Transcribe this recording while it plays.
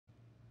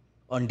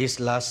on this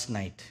last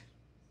night.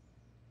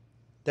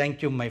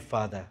 Thank you, my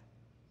Father,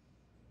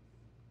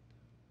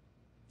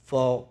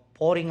 for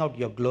pouring out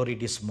your glory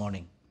this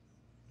morning.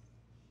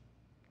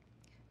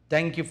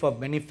 Thank you for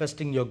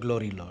manifesting your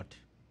glory, Lord.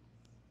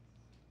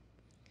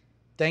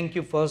 Thank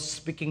you for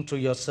speaking to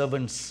your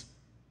servants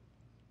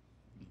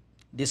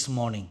this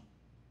morning.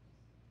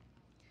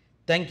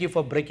 Thank you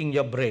for breaking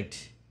your bread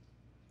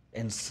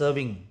and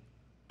serving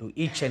to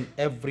each and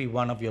every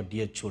one of your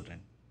dear children.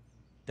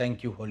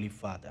 Thank you, Holy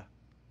Father.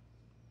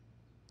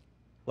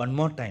 One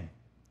more time,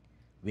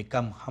 we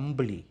come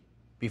humbly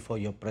before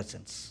your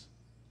presence.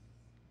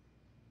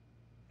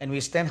 And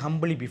we stand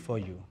humbly before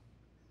you.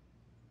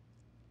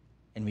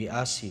 And we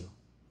ask you,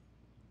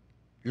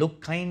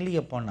 look kindly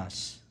upon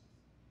us.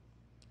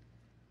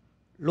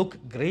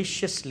 Look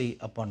graciously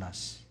upon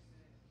us.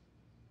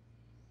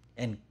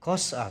 And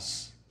cause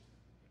us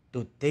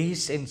to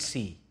taste and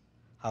see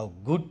how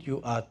good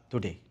you are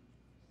today.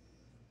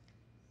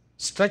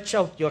 Stretch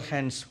out your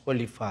hands,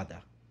 Holy Father,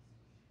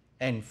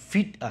 and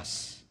feed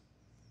us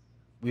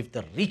with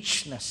the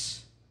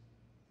richness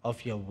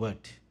of your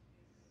word.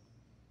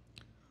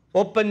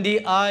 Open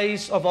the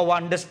eyes of our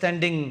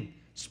understanding,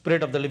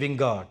 Spirit of the living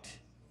God.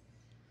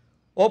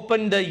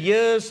 Open the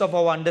ears of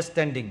our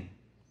understanding.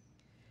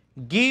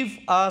 Give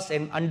us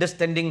an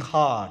understanding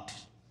heart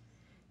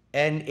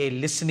and a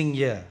listening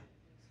ear,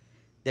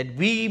 that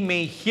we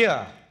may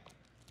hear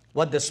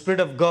what the Spirit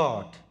of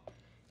God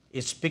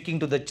is speaking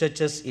to the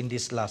churches in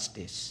these last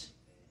days.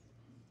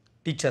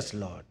 Teach us,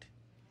 Lord.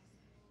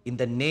 In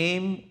the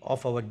name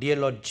of our dear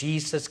Lord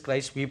Jesus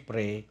Christ we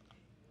pray.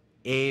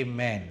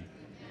 Amen.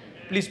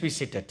 Please be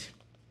seated.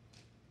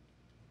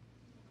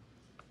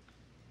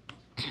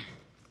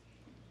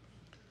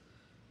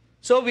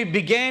 So we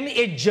began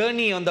a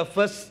journey on the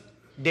first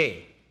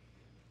day.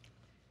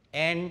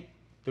 And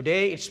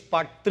today it's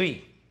part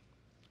 3.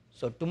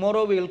 So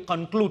tomorrow we will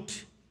conclude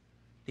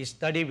the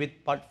study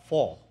with part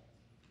 4.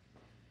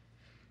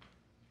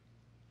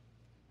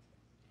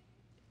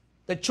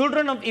 The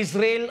children of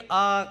Israel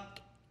are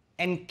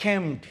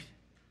encamped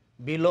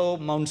below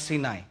Mount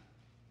Sinai.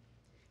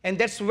 And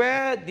that's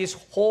where this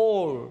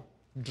whole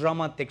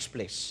drama takes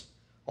place,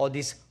 or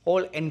this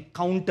whole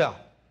encounter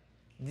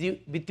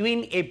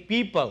between a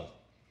people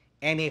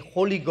and a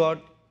holy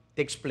God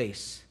takes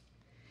place.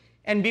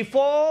 And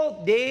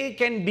before they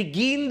can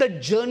begin the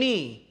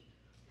journey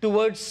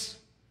towards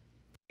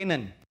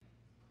Canaan,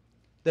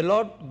 the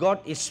Lord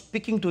God is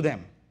speaking to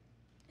them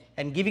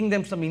and giving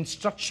them some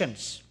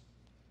instructions.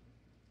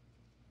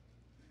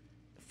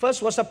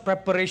 First was a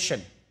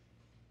preparation.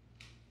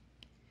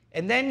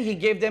 And then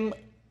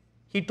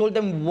he told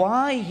them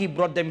why he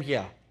brought them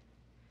here.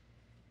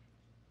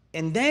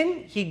 And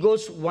then he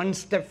goes one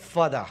step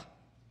further.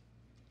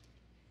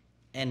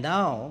 And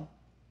now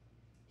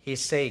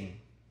he's saying,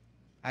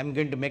 I'm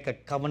going to make a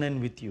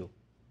covenant with you.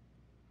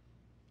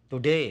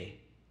 Today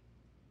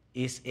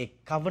is a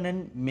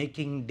covenant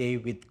making day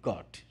with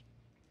God.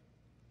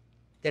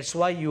 That's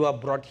why you are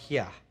brought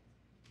here.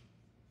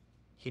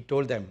 He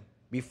told them,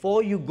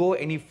 before you go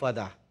any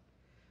further,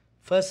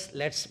 first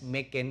let's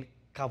make a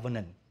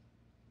covenant.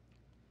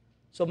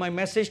 So my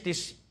message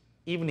this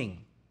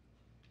evening,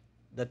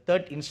 the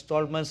third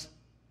installment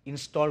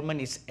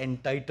is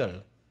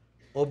entitled,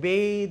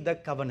 Obey the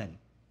Covenant.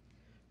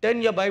 Turn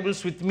your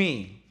Bibles with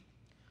me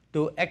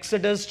to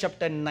Exodus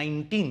chapter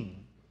 19,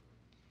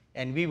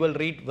 and we will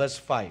read verse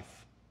 5.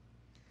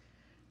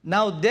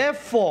 Now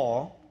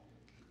therefore,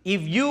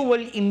 if you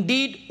will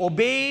indeed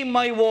obey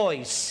my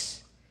voice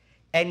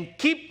and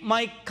keep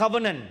my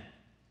covenant,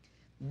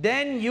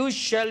 then you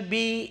shall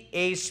be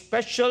a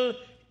special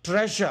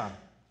treasure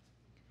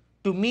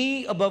to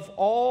me above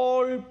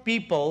all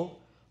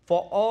people,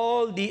 for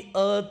all the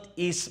earth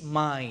is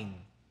mine.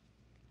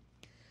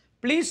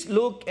 Please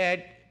look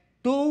at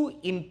two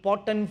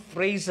important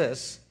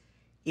phrases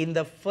in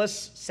the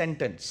first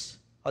sentence,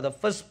 or the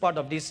first part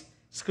of this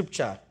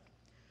scripture.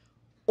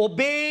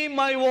 Obey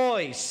my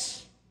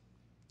voice,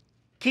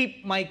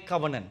 keep my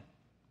covenant.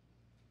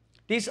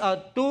 These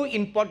are two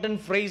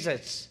important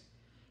phrases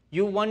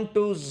you want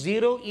to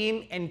zero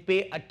in and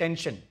pay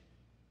attention.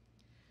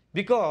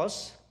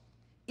 Because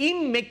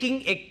in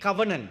making a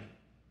covenant,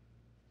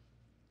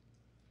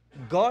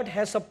 God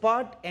has a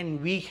part and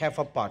we have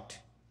a part.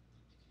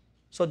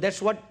 So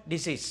that's what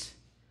this is.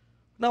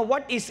 Now,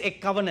 what is a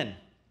covenant?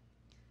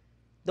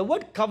 The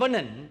word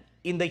covenant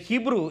in the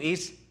Hebrew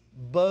is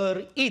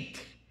berith,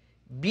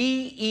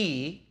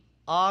 B-E-R-I-Y-T-H.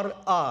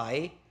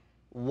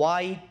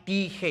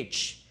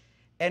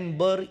 And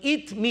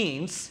berith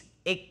means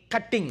a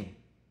cutting,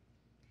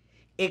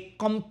 a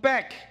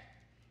compact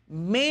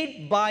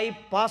made by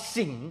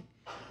passing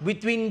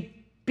between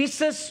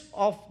pieces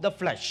of the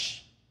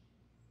flesh.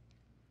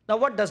 Now,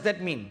 what does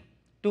that mean?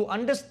 To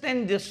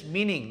understand this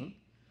meaning,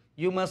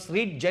 you must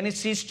read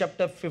Genesis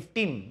chapter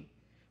 15,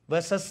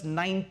 verses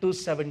 9 to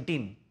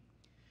 17.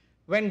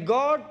 When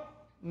God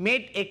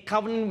made a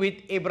covenant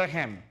with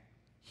Abraham,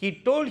 he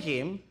told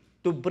him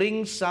to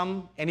bring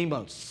some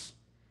animals.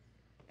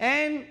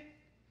 And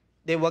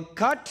they were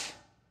cut,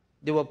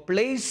 they were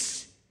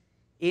placed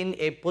in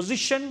a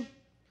position,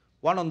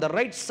 one on the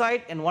right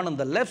side and one on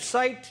the left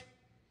side.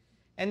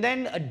 And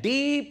then a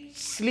deep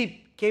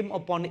sleep came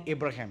upon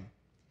Abraham,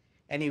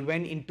 and he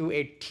went into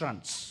a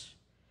trance.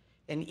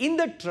 And in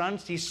the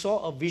trance, he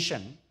saw a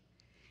vision,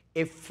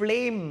 a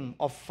flame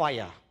of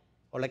fire,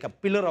 or like a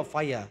pillar of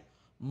fire,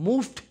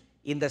 moved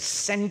in the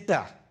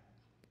center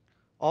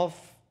of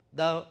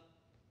the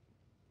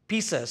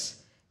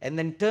pieces and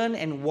then turned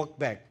and walked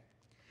back.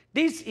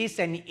 This is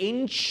an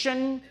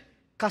ancient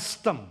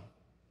custom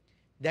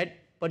that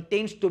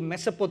pertains to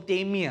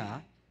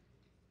Mesopotamia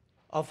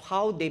of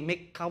how they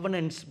make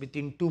covenants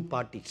between two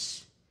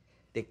parties.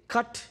 They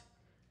cut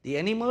the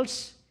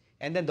animals,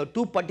 and then the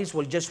two parties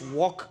will just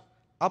walk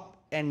up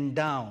and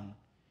down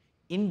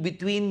in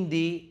between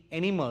the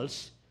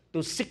animals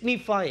to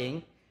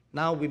signifying,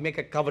 now we make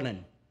a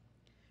covenant.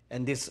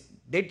 And this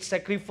dead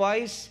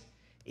sacrifice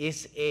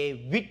is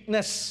a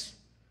witness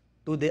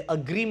to the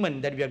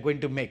agreement that we are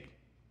going to make.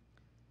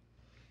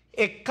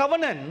 A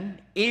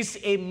covenant is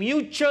a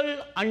mutual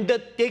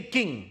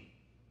undertaking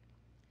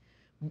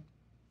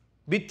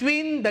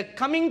between the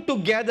coming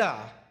together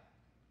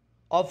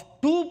of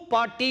two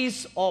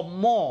parties or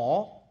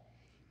more,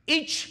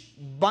 each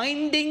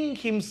binding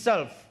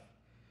himself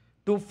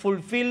to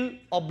fulfill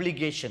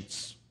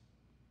obligations.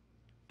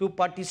 Two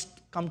parties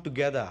come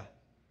together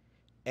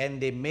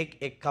and they make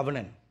a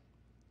covenant.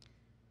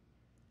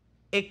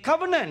 A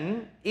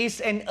covenant is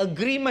an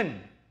agreement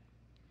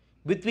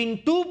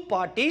between two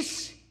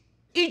parties,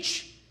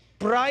 each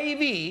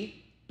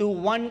privy to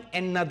one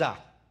another.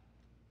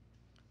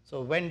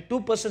 So when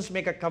two persons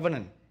make a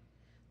covenant,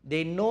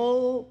 they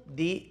know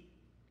the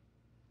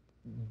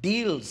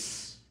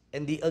deals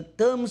and the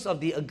terms of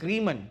the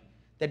agreement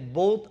that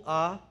both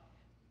are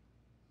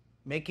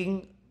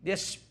making, they're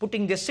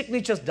putting their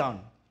signatures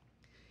down.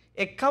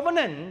 A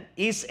covenant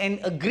is an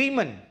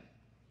agreement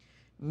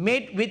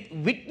made with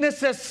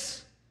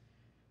witnesses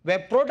where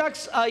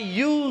products are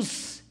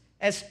used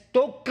as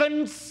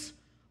tokens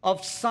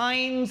of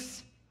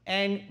signs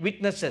and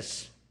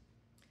witnesses.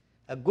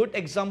 A good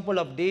example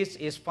of this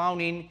is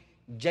found in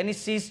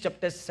Genesis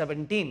chapter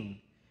 17,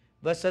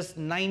 verses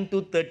 9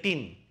 to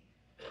 13,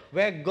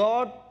 where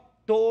God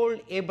told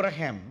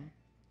Abraham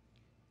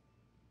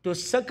to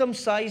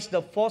circumcise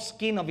the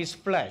foreskin of his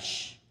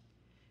flesh.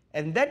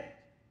 And that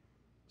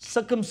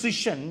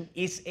circumcision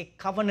is a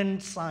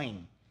covenant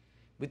sign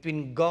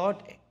between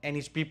God and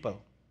his people.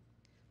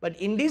 But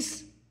in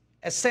this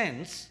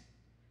essence,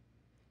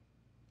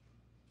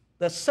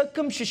 the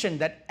circumcision,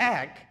 that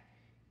act,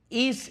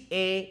 is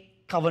a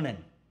covenant.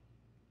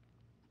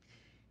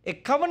 A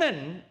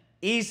covenant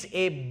is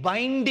a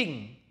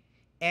binding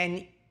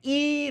and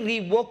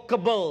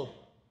irrevocable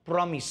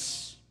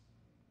promise.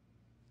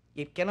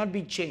 It cannot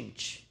be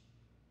changed.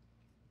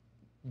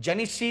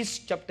 Genesis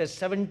chapter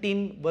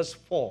 17, verse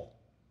 4.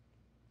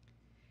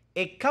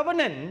 A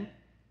covenant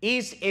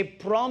is a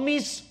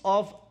promise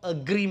of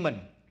agreement.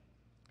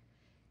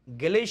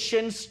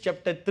 Galatians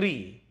chapter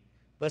 3,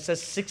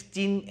 verses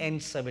 16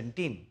 and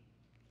 17.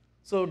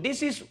 So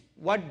this is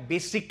what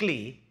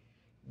basically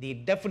the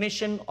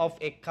definition of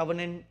a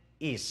covenant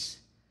is.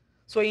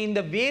 So in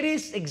the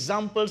various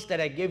examples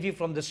that I gave you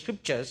from the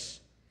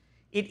scriptures,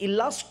 it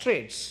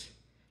illustrates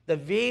the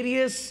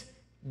various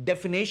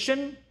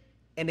definition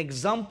and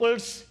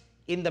examples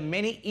in the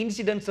many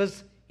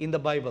incidences in the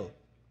Bible.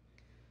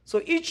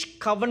 So each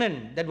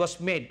covenant that was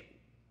made,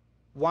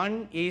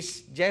 one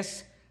is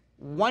just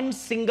one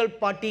single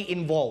party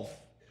involved,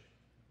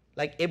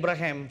 like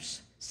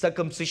Abraham's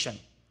circumcision.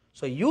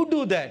 So you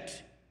do that,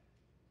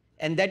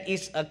 and that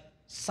is a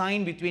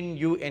sign between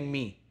you and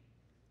me.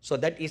 So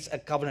that is a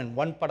covenant,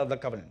 one part of the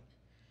covenant.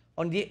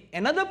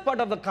 Another part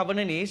of the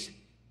covenant is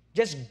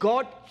just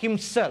God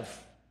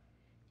himself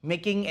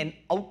making an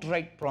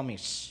outright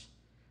promise.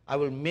 I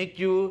will make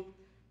you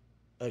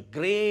a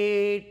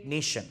great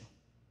nation.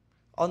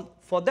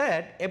 For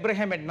that,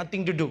 Abraham had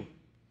nothing to do.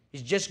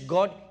 It's just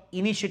God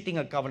initiating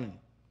a covenant.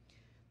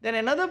 Then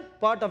another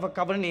part of a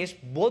covenant is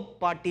both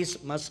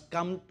parties must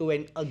come to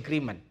an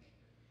agreement.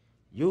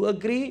 You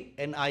agree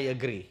and I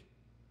agree.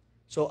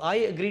 So I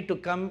agree to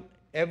come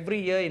every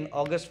year in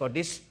August for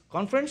this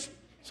conference.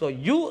 So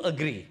you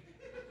agree.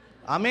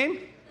 Amen?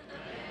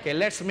 Okay,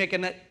 let's make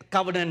a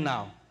covenant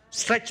now.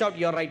 Stretch out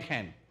your right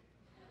hand.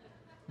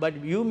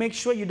 But you make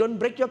sure you don't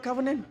break your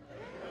covenant.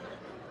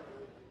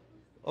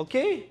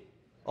 Okay?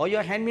 Or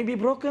your hand may be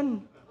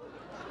broken.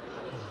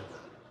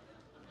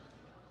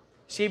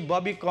 See,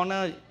 Bobby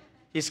Connor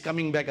is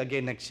coming back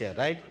again next year,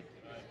 right?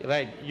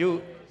 Right.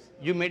 You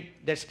made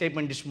that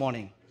statement this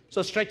morning.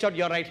 So stretch out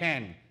your right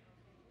hand.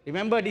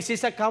 Remember, this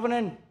is a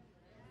covenant.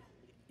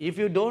 If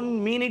you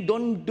don't mean it,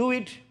 don't do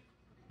it.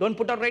 Don't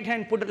put out right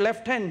hand, put out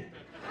left hand.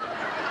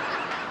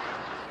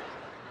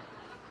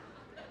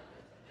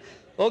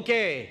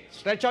 Okay,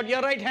 stretch out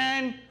your right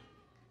hand.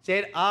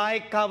 Say,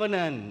 I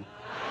covenant.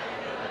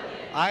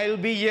 I'll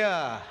be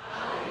here.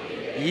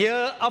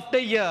 Year after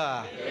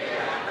year.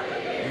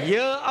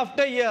 Year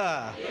after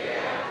year.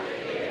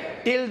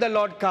 Till the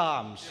Lord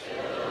comes.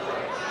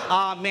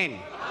 Amen.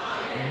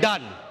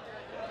 Done.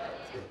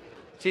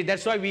 See,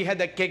 that's why we had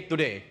the cake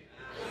today.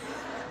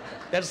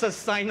 That's a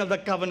sign of the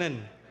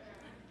covenant.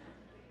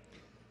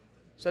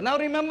 So now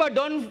remember,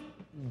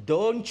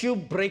 don't you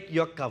break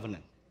your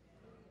covenant.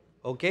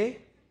 Okay?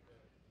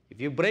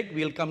 If you break,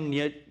 we will come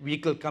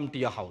to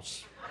your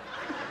house.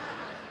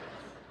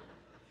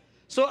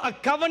 So a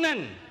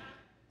covenant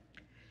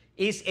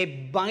is a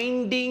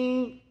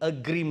binding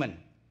agreement.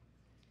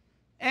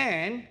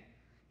 And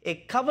a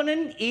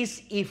covenant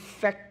is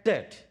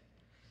effected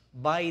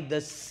by the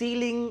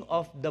sealing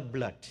of the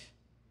blood.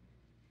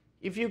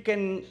 If you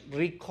can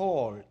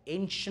recall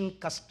ancient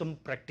custom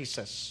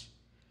practices,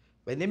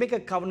 when they make a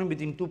covenant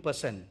between two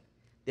persons,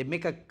 they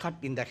make a cut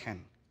in the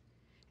hand,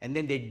 and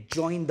then they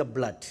join the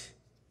blood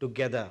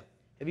together.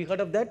 Have you heard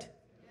of that?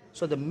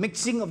 So the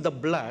mixing of the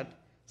blood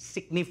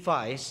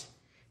signifies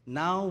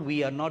now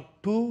we are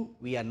not two,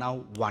 we are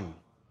now one.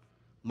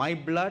 My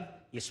blood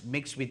is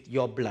mixed with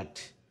your blood.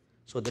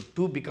 So the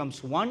two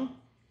becomes one.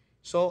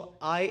 So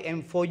I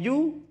am for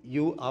you,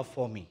 you are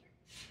for me.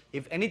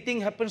 If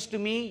anything happens to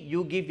me,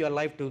 you give your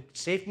life to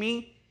save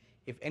me.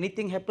 If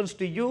anything happens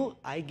to you,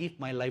 I give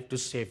my life to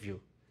save you.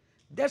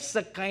 That's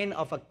the kind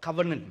of a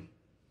covenant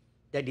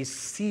that is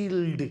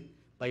sealed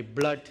by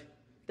blood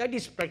that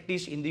is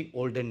practiced in the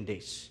olden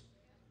days.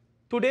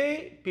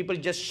 Today, people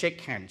just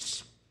shake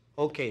hands.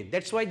 Okay,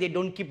 that's why they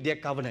don't keep their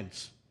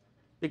covenants,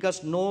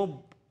 because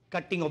no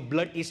cutting of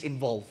blood is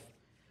involved.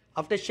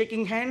 After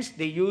shaking hands,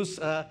 they use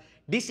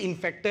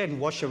disinfectant and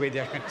wash away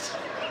their hands.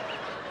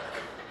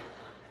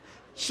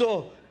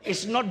 So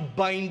it's not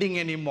binding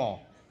anymore.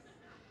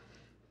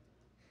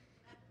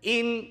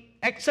 In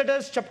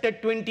Exodus chapter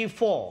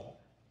 24,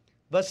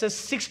 verses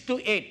 6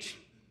 to 8,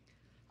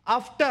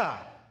 after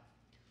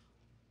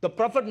the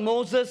prophet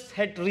Moses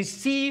had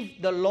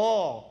received the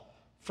law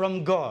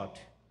from God,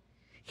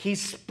 he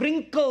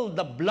sprinkled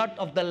the blood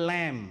of the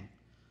lamb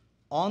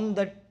on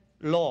the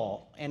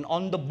law and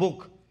on the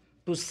book,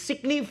 to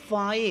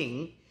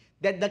signifying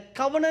that the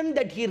covenant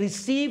that he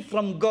received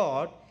from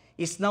God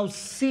is now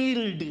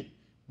sealed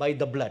by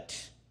the blood,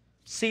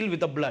 sealed with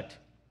the blood.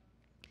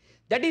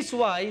 That is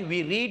why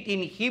we read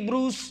in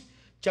Hebrews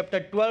chapter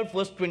 12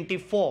 verse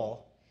 24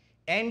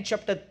 and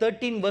chapter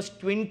 13 verse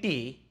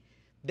 20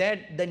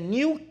 that the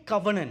new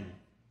covenant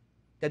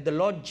that the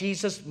Lord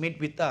Jesus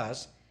made with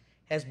us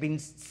has been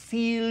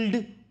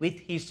sealed with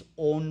his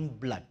own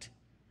blood.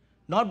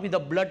 Not with the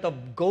blood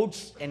of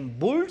goats and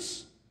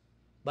bulls,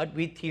 but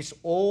with his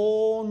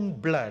own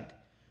blood,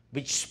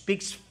 which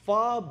speaks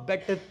far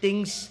better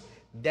things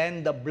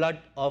than the blood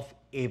of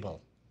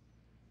Abel.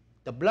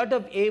 The blood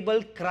of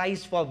Abel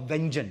cries for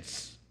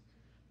vengeance,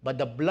 but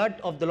the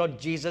blood of the Lord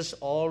Jesus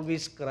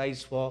always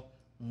cries for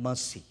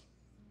mercy.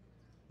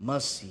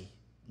 Mercy,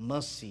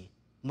 mercy,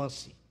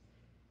 mercy.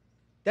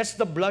 That's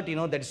the blood,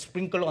 that is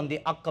sprinkled on the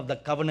ark of the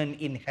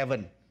covenant in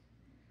heaven.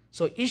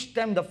 So each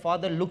time the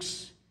Father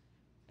looks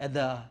at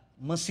the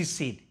mercy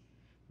seat,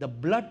 the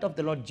blood of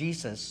the Lord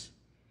Jesus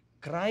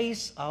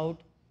cries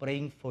out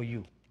praying for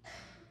you.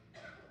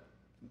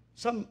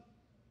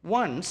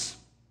 Once,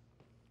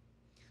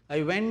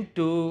 I went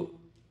to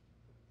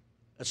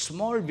a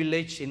small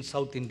village in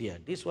South India.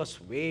 This was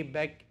way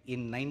back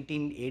in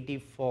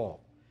 1984.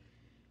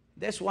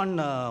 There's one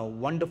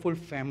wonderful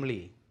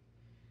family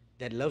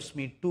that loves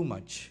me too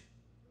much.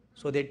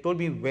 So they told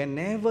me,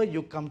 whenever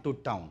you come to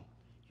town,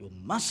 you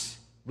must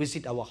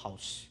visit our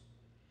house.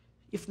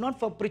 If not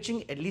for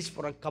preaching, at least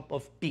for a cup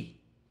of tea.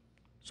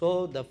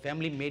 So the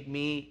family made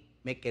me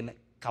make a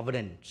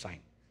covenant sign.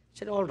 I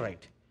said, all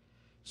right.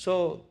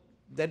 So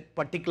that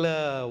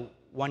particular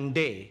one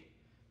day,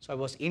 so I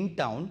was in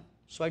town,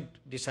 so I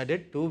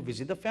decided to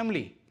visit the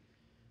family.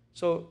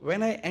 So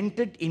when I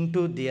entered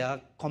into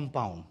their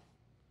compound,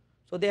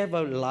 so they have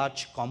a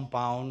large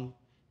compound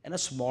and a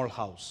small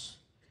house.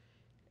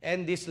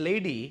 And this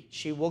lady,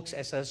 she works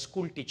as a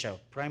school teacher,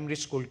 primary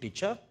school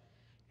teacher,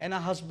 and her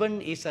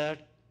husband is a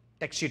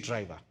taxi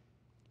driver.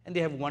 And they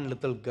have one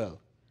little girl.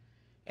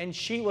 And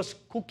she was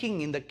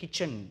cooking in the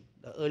kitchen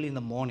early in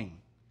the morning.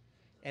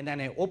 And then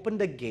I opened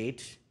the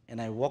gate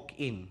and I walked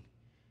in.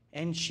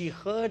 And she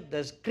heard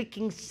the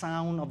creaking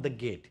sound of the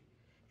gate.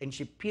 And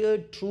she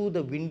peered through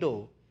the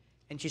window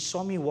and she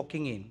saw me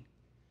walking in.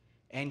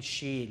 And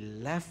she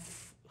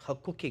left her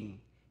cooking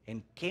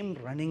and came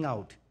running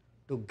out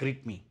to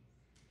greet me.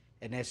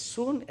 And as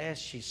soon as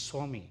she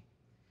saw me,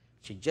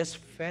 she just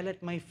fell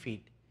at my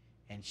feet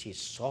and she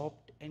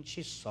sobbed and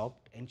she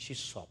sobbed and she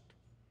sobbed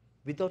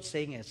without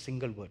saying a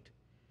single word.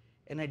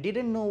 And I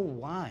didn't know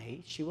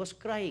why she was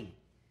crying.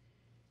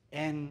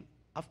 And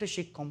after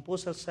she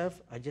composed herself,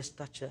 I just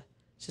touched her.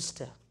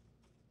 Sister,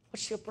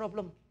 what's your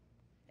problem?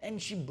 And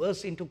she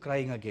burst into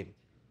crying again.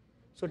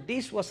 So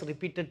this was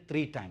repeated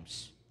 3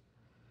 times.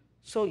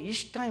 So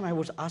each time I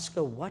would ask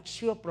her,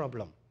 what's your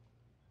problem?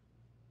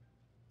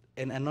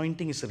 An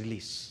anointing is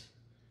released.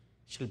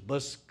 She'll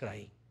burst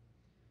crying.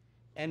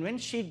 And when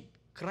she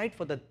cried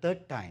for the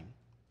 3rd time,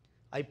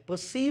 I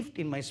perceived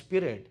in my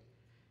spirit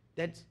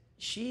that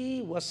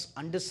she was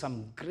under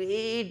some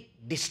great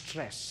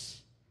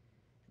distress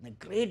and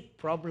a great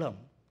problem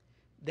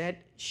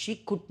that she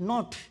could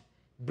not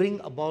bring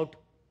about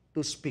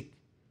to speak.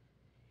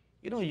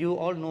 You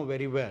all know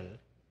very well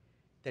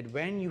that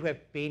when you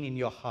have pain in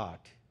your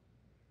heart,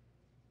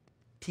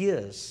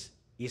 tears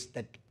is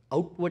that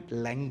outward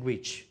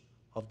language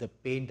of the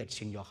pain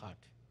that's in your heart.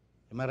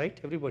 Am I right,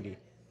 everybody?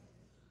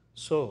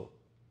 So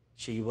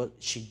she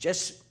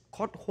just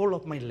caught hold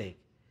of my leg.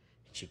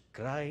 She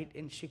cried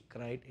and she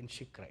cried and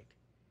she cried.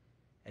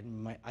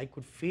 And I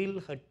could feel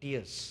her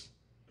tears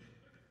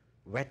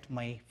wet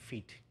my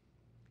feet.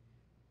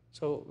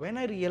 So when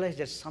I realized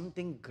that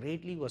something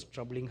greatly was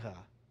troubling her,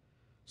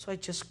 so I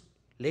just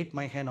laid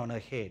my hand on her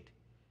head.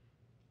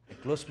 I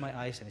closed my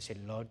eyes and I said,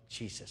 Lord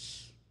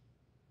Jesus.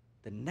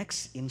 The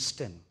next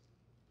instant,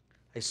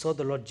 I saw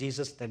the Lord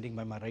Jesus standing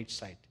by my right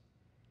side.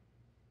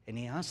 And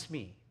he asked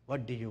me,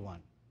 what do you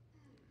want?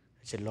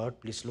 I said, Lord,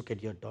 please look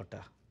at your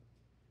daughter.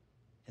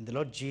 And the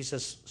Lord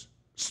Jesus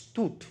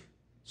stood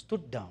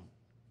down,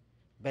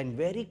 went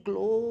very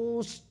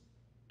close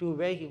to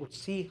where he could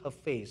see her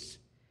face.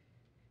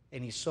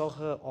 And he saw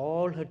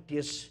all her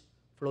tears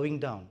flowing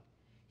down.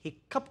 He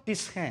cupped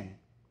his hand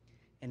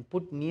and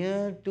put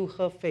near to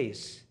her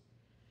face,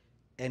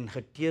 and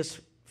her tears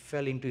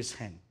fell into his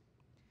hand.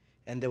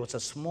 And there was a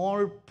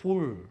small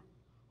pool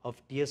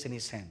of tears in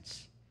his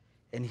hands.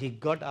 And he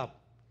got up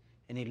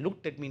and he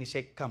looked at me and he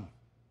said, come.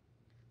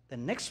 The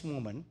next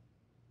moment,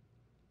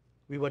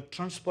 we were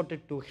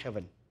transported to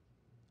heaven.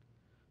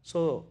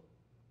 So,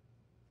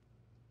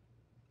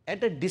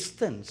 at a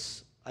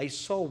distance, I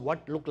saw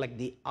what looked like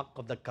the Ark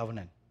of the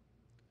Covenant.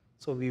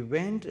 So we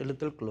went a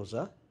little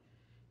closer,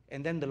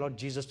 and then the Lord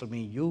Jesus told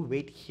me, you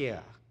wait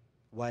here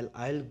while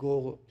I'll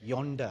go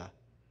yonder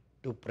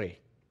to pray.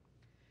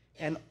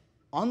 And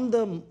on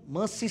the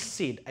mercy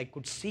seat, I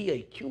could see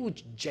a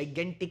huge,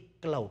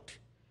 gigantic cloud.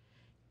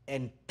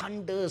 And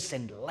thunders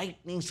and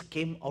lightnings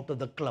came out of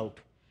the cloud.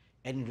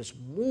 And it was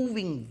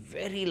moving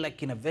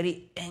in a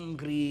very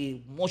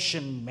angry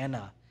motion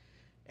manner.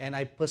 And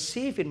I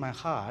perceived in my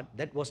heart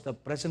that was the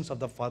presence of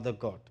the Father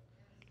God,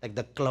 like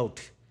the cloud.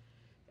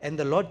 And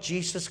the Lord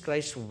Jesus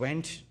Christ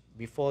went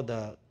before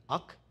the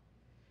ark,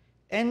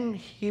 and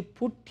he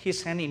put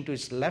his hand into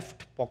his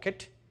left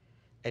pocket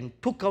and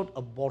took out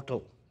a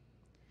bottle.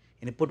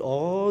 And he put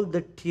all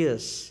the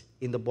tears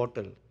in the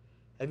bottle.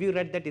 Have you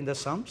read that in the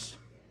Psalms?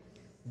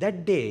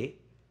 That day,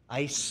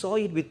 I saw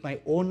it with my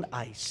own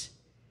eyes,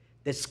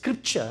 the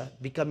scripture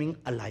becoming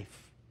alive.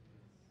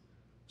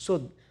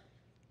 So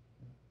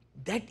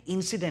that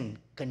incident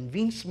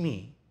convinced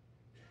me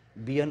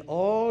beyond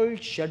all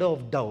shadow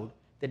of doubt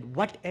that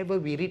whatever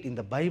we read in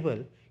the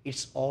Bible,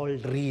 it's all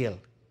real.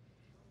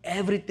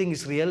 Everything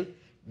is real.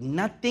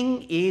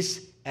 Nothing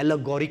is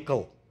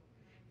allegorical.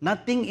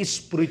 Nothing is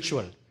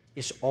spiritual.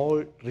 It's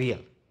all real.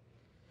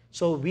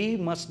 So we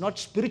must not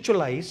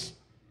spiritualize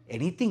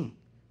anything.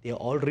 They are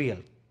all real.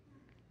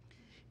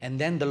 And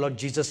then the Lord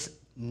Jesus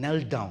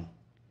knelt down.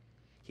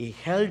 He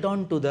held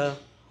on to the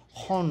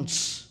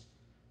horns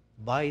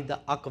by the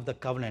Ark of the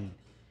Covenant,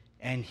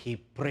 and he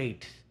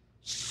prayed,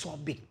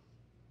 sobbing.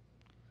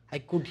 I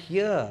could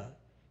hear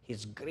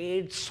his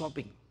great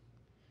sobbing.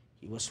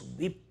 He was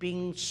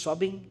weeping,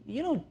 sobbing.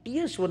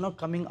 Tears were not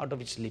coming out of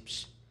his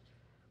lips.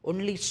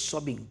 Only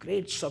sobbing,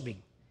 great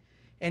sobbing.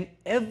 And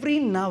every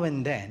now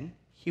and then,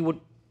 he would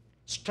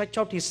stretch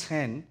out his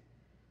hand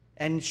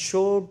and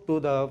show to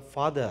the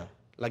Father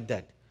like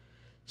that.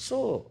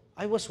 So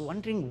I was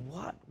wondering,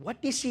 what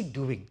is he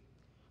doing?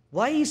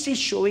 Why is he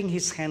showing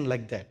his hand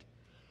like that?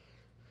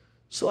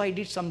 So I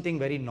did something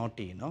very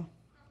naughty,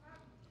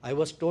 I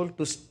was told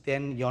to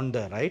stand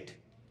yonder, right?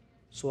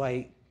 So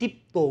I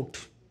tiptoed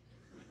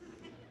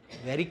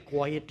very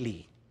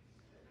quietly.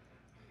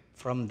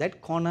 From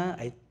that corner,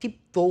 I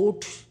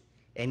tiptoed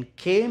and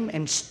came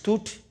and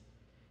stood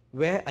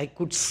where I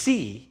could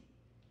see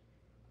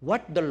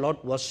what the Lord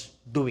was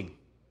doing.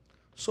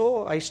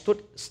 So I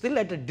stood still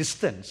at a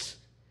distance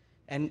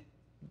and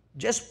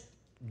just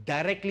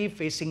directly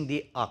facing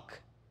the ark.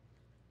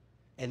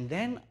 And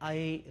then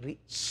I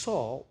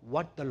saw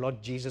what the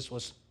Lord Jesus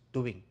was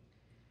doing.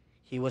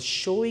 He was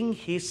showing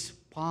his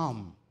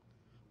palm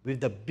with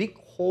the big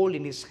hole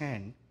in his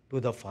hand to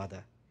the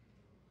Father.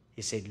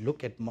 He said,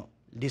 look at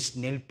these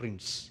nail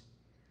prints.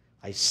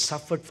 I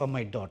suffered for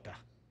my daughter.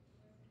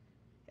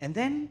 And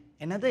then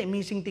another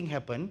amazing thing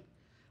happened.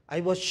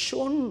 I was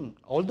shown,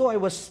 although I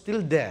was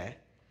still there,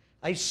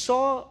 I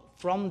saw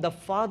from the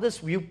Father's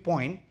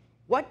viewpoint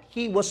what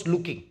he was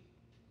looking.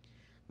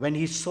 When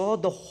he saw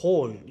the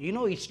hole,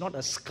 it's not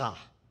a scar.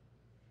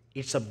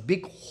 It's a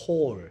big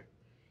hole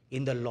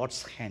in the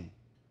Lord's hand.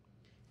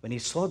 When he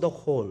saw the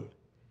hole,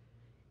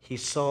 he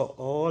saw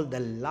all the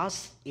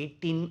last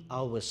 18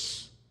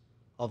 hours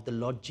of the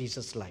Lord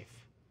Jesus'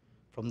 life.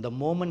 From the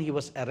moment he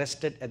was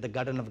arrested at the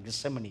Garden of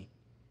Gethsemane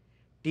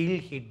till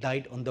he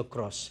died on the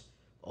cross,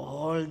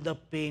 all the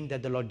pain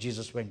that the Lord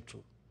Jesus went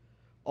through,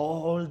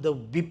 all the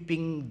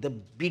whipping, the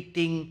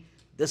beating,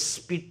 the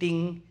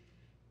spitting,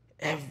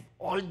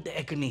 all the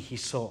agony he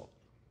saw,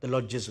 the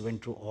Lord Jesus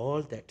went through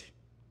all that.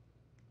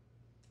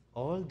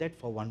 All that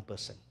for one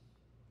person.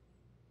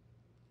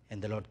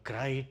 And the Lord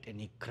cried and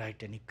he cried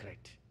and he cried.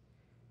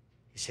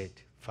 He said,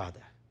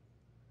 Father,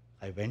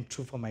 I went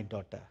through for my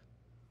daughter.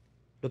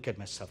 Look at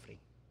my suffering.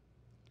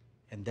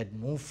 And that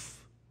moved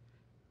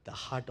the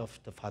heart of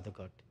the Father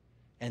God.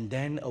 And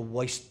then a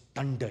voice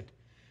thundered,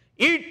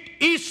 "It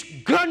is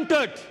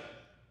granted."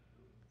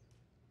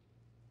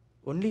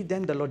 Only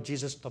then the Lord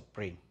Jesus stopped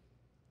praying.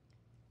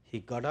 He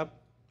got up,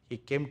 he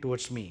came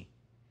towards me,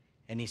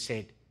 and he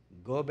said,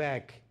 "Go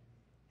back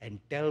and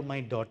tell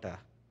my daughter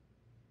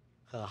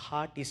her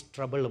heart is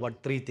troubled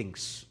about 3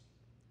 things.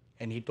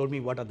 And he told me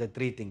what are the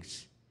 3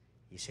 things.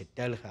 He said,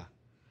 "Tell her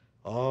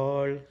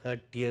all her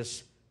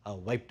tears are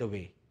wiped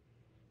away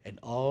and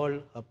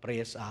all her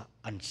prayers are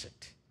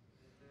answered."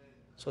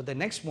 So the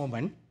next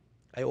moment,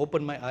 I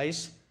opened my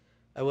eyes.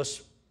 I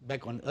was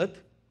back on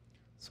earth.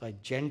 So I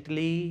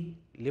gently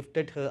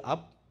lifted her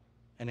up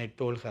and I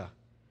told her,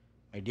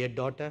 "My dear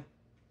daughter,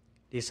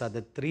 these are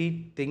the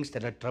 3 things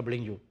that are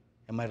troubling you.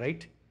 Am I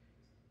right?"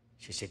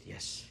 She said,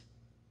 "Yes."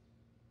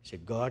 She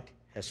said, "God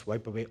has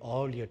wiped away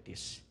all your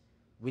tears.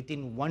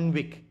 Within 1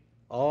 week,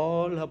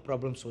 all her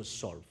problems were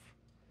solved."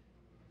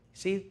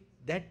 See,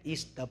 that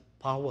is the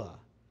power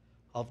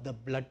of the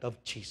blood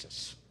of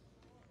Jesus.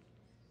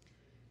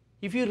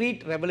 If you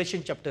read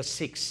Revelation chapter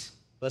 6,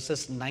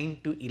 verses 9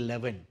 to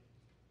 11,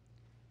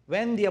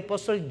 when the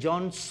Apostle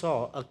John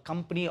saw a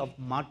company of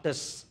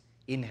martyrs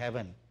in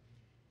heaven,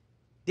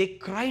 they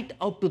cried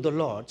out to the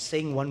Lord,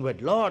 saying one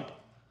word, "Lord,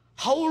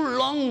 how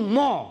long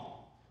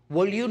more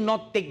will you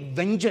not take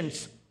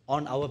vengeance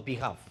on our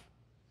behalf?"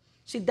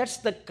 See, that's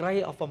the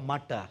cry of a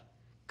martyr,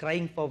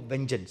 crying for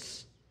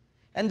vengeance.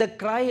 And the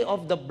cry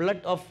of the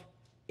blood of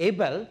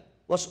Abel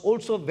was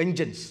also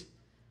vengeance,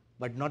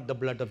 but not the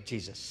blood of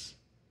Jesus.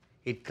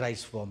 It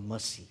cries for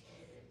mercy,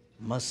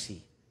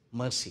 mercy,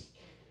 mercy.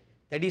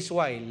 That is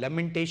why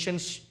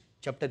Lamentations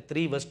chapter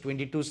 3 verse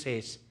 22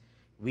 says,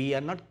 "We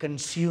are not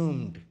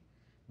consumed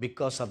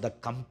because of the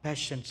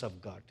compassions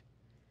of God."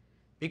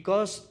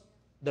 Because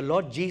the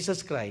Lord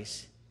Jesus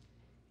Christ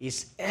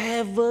is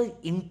ever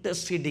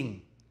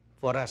interceding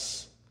for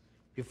us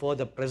before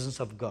the presence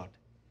of God.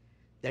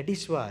 That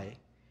is why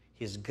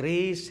His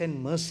grace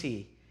and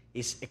mercy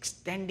is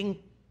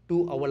extending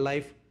to our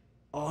life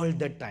all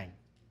the time.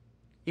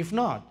 If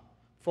not,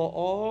 for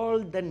all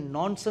the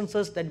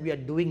nonsenses that we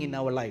are doing in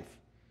our life,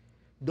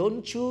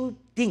 don't you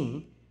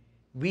think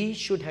we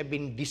should have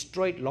been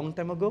destroyed long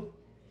time ago?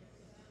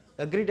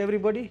 Agreed,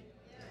 everybody?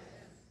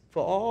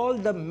 For all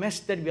the mess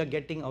that we are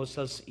getting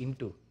ourselves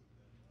into,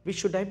 we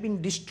should have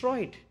been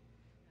destroyed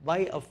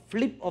by a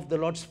flip of the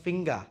Lord's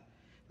finger.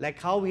 Like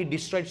how He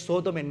destroyed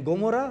Sodom and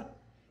Gomorrah,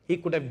 He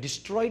could have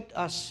destroyed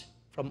us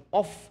from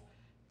off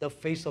the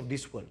face of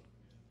this world.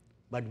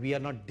 But we are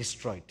not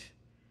destroyed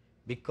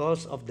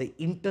because of the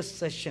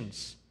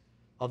intercessions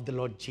of the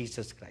Lord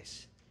Jesus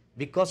Christ.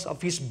 Because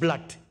of His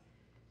blood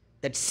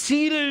that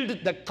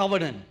sealed the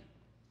covenant.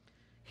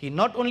 He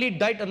not only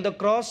died on the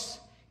cross,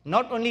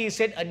 not only He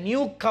said, "A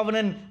new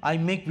covenant I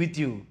make with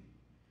you,"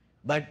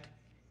 but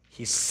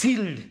He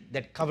sealed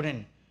that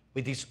covenant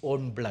with His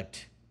own blood.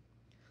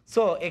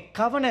 So a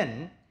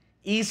covenant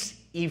is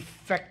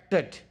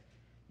effected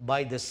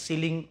by the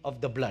sealing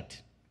of the blood.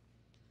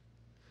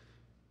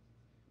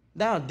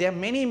 Now, there are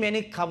many,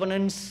 many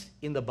covenants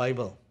in the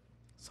Bible.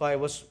 So I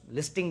was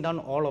listing down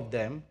all of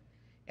them,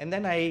 and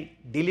then I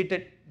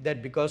deleted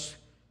that because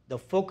the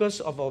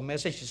focus of our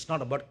message is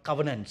not about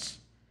covenants,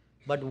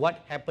 but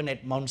what happened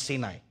at Mount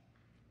Sinai.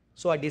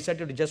 So I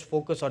decided to just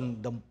focus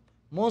on the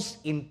most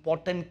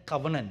important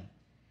covenant,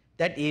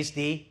 that is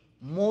the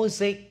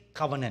Mosaic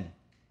covenant.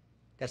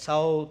 That's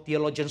how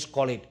theologians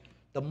call it.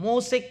 The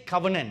Mosaic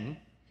covenant.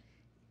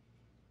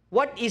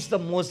 What is the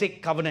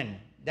Mosaic covenant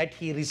that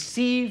he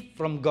received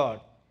from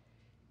God?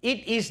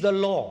 It is the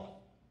law.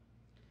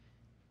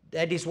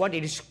 That is what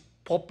it is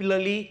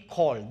popularly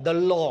called, the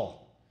law.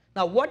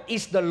 Now, what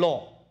is the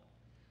law?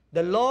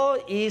 The law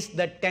is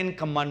the 10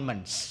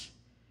 Commandments.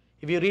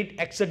 If you read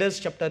Exodus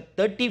chapter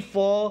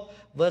 34,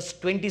 verse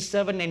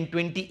 27 and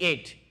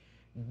 28,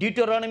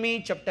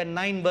 Deuteronomy chapter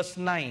 9, verse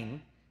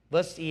 9,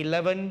 verse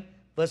 11,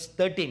 verse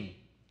 13,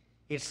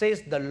 it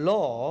says the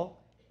law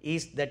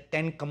is the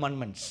 10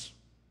 Commandments.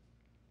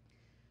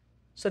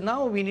 So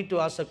now we need to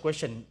ask a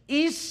question.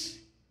 Is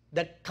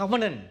the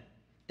covenant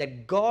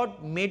that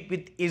God made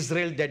with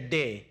Israel that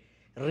day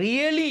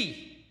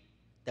really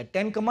the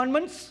 10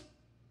 Commandments?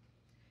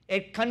 A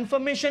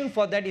confirmation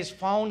for that is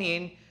found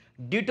in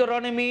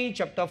Deuteronomy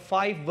chapter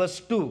 5 verse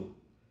 2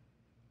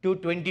 to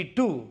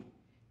 22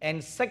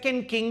 and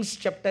 2 Kings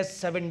chapter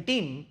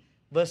 17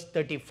 verse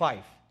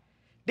 35.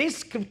 These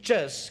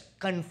scriptures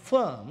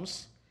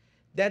confirms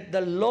that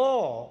the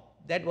law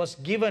that was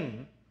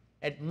given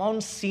at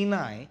Mount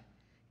Sinai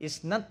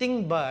is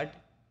nothing but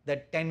the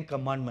 10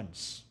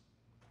 Commandments.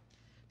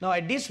 Now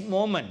at this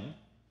moment,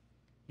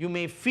 you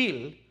may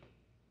feel,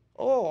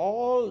 oh,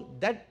 all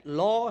that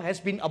law has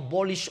been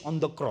abolished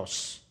on the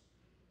cross.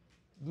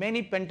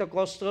 Many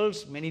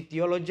Pentecostals, many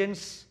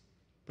theologians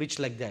preach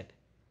like that.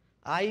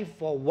 I,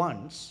 for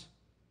once,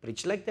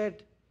 preach like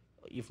that.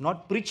 If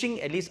not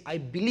preaching, at least I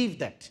believe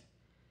that.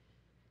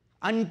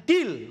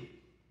 Until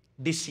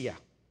this year.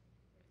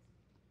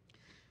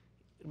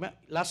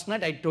 Last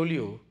night I told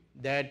you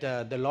that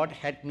the Lord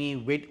had me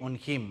wait on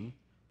Him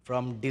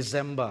from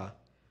December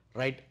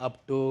right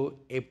up to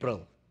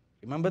April.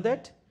 Remember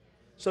that?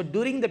 So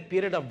during the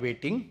period of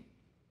waiting,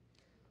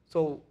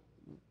 so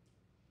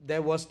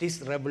there was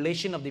this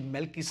revelation of the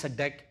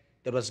Melchizedek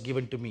that was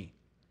given to me.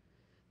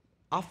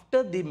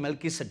 After the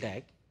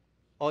Melchizedek,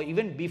 or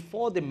even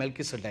before the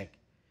Melchizedek,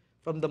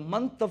 from the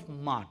month of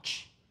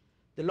March,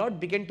 the Lord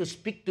began to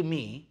speak to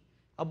me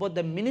about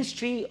the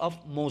ministry of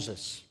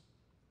Moses.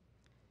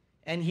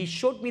 And He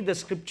showed me the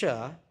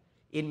scripture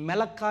in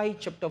Malachi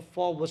chapter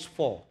 4 verse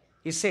 4.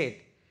 He said,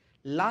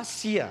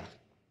 last year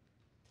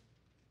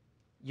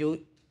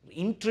you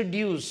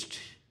introduced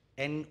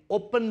and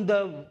opened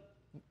the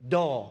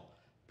door,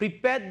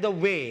 prepared the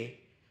way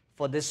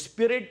for the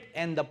spirit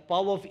and the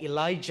power of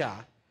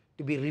Elijah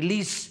to be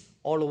released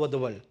all over the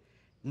world.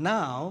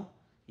 Now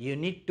you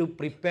need to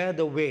prepare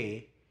the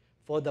way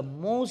for the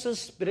Moses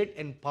spirit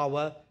and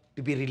power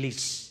to be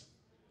released.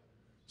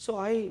 So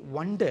I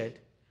wondered,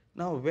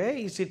 now where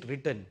is it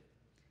written?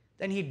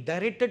 Then He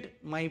directed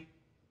my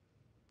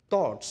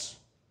thoughts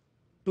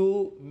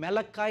to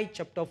Malachi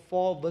chapter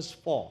 4 verse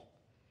 4.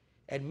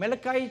 And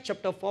Malachi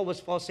chapter 4 verse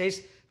 4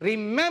 says,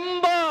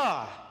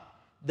 remember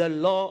the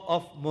law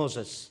of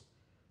Moses.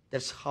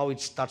 That's how it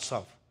starts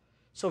off.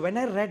 So when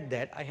I read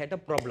that, I had a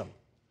problem.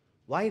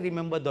 Why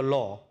remember the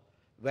law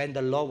when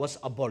the law was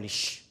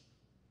abolished?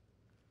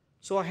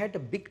 So I had a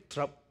big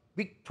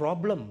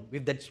problem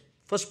with that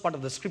first part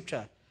of the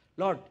scripture.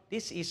 Lord,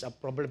 this is a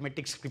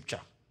problematic scripture.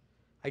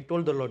 I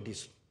told the Lord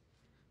this.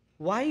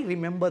 Why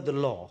remember the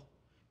law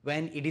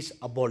when it is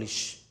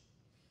abolished?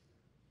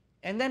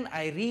 And then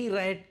I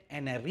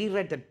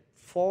reread that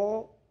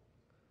 4,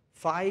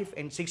 5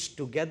 and 6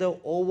 together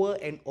over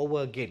and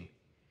over again.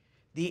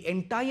 The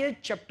entire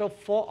chapter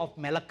 4 of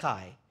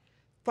Malachi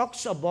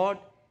talks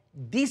about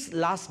these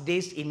last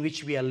days in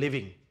which we are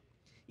living.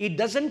 It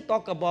doesn't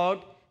talk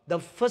about the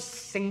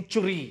first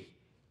century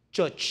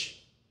church.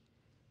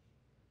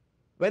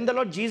 When the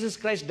Lord Jesus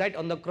Christ died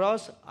on the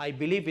cross, I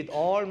believe with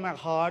all my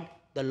heart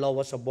the law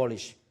was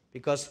abolished,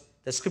 because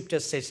the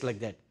scripture says like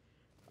that.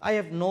 I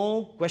have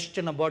no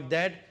question about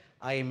that.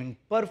 I am in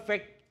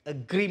perfect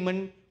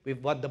agreement with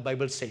what the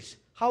Bible says.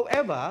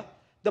 However,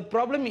 the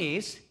problem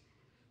is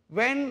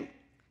when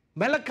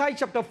Malachi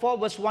chapter 4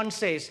 verse 1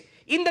 says,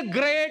 in the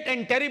great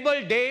and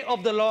terrible day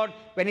of the Lord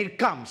when it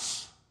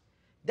comes.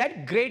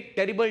 That great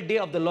terrible day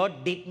of the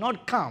Lord did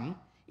not come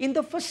in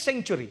the first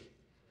century.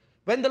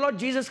 When the Lord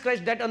Jesus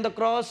Christ died on the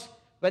cross,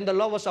 when the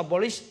law was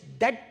abolished,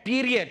 that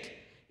period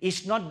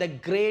is not the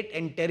great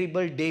and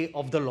terrible day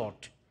of the Lord.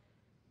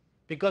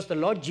 Because the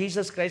Lord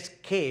Jesus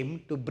Christ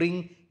came to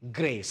bring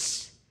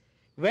grace.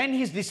 When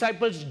His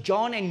disciples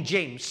John and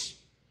James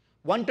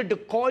wanted to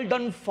call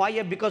down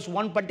fire because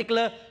one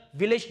particular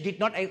village did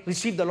not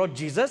receive the Lord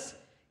Jesus,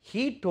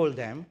 He told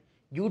them,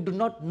 you do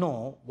not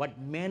know what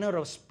manner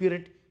of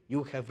spirit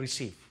you have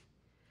received.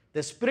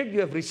 The spirit you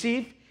have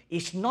received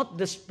is not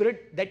the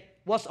spirit that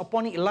was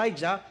upon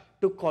Elijah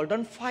to call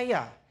down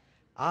fire.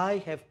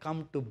 I have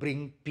come to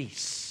bring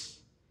peace,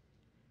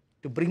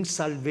 to bring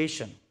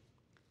salvation.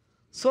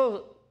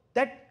 So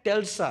that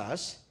tells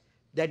us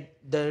that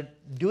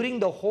during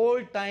the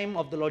whole time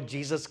of the Lord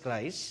Jesus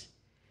Christ,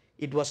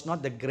 it was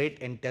not the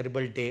great and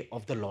terrible day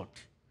of the Lord.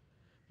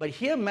 But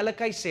here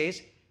Malachi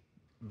says,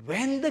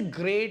 when the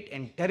great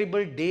and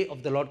terrible day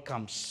of the Lord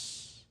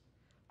comes,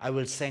 I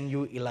will send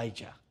you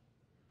Elijah.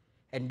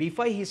 And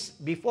before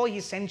he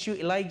sends you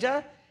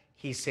Elijah,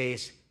 He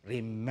says,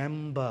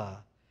 remember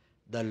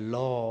the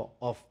law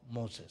of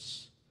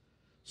Moses.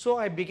 So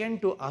I began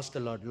to ask the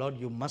Lord, Lord,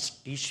 you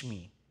must teach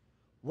me.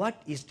 What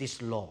is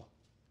this law?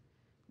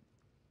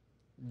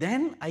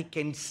 Then I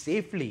can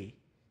safely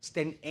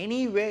stand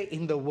anywhere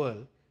in the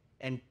world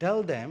and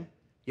tell them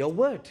your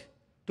word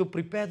to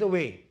prepare the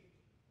way.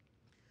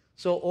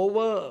 So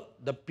over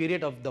the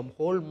period of the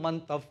whole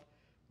month of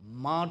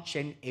March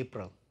and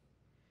April,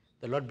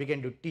 the Lord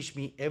began to teach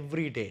me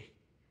every day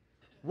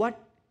what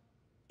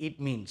it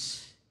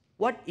means.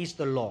 What is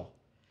the law?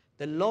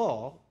 The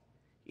law,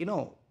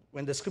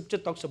 when the scripture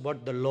talks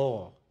about the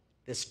law,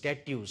 the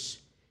statutes,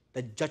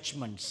 the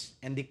judgments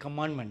and the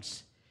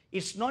commandments,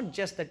 it's not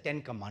just the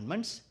 10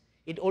 commandments.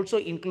 It also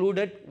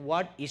included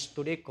what is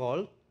today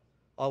called,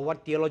 or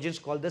what theologians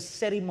call, the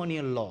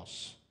ceremonial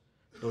laws.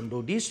 Don't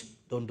do this,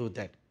 don't do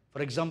that.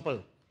 For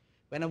example,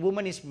 when a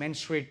woman is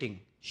menstruating,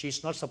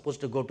 she's not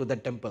supposed to go to the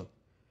temple.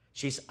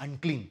 She's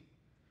unclean.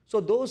 So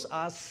those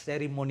are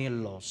ceremonial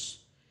laws.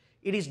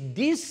 It is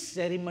these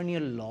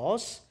ceremonial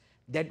laws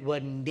that were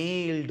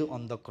nailed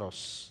on the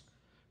cross,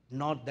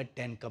 not the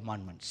 10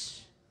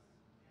 commandments.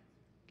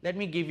 Let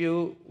me give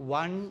you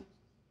one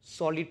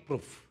solid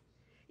proof.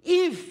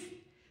 If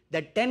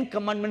the 10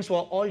 commandments were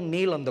all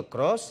nailed on the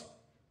cross,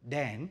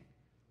 then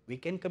we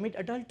can commit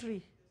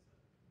adultery.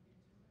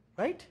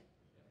 Right?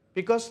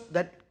 Because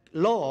that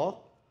law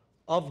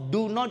of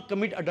do not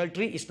commit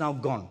adultery is now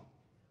gone.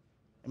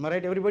 Am I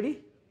right, everybody?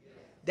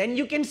 Then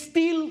you can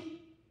steal,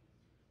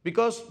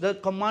 because the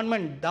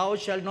commandment, thou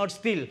shalt not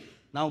steal,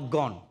 now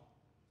gone.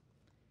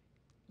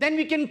 Then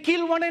we can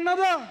kill one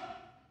another.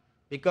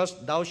 Because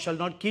thou shalt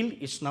not kill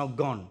is now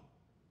gone.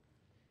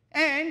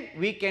 And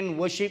we can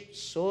worship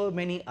so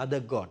many other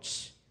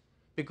gods.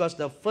 Because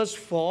the first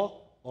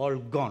four all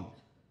gone.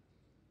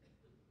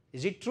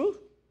 Is it true?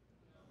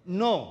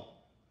 No.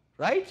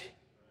 Right?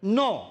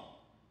 No.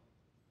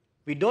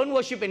 We don't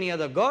worship any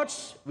other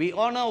gods. We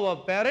honor our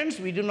parents.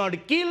 We do not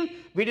kill.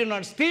 We do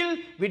not steal.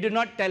 We do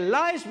not tell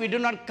lies. We do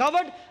not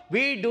covet.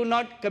 We do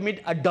not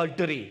commit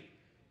adultery.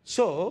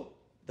 So,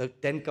 the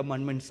 10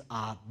 Commandments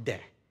are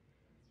there.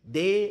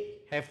 They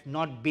have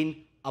not been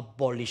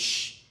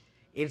abolished.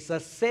 It's the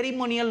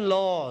ceremonial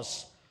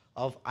laws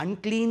of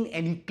unclean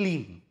and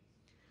clean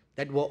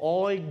that were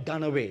all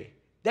done away.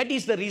 That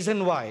is the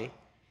reason why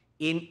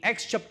in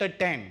Acts chapter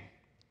 10,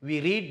 we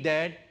read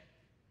that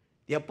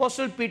the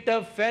Apostle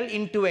Peter fell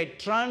into a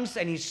trance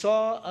and he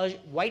saw a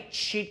white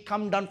sheet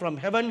come down from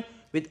heaven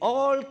with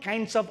all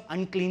kinds of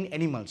unclean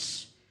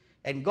animals.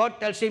 And God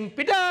tells him,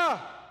 Peter,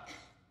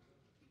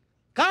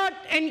 cut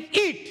and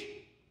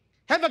eat.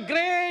 Have a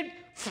great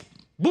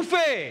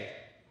buffet.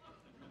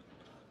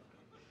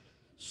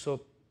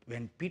 So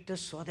when Peter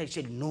saw that, he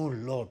said, no,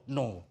 Lord,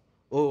 no.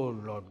 Oh,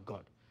 Lord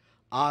God,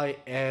 I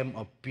am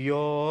a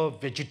pure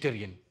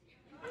vegetarian.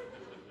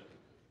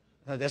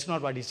 No, that's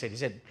not what he said. He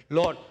said,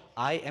 Lord,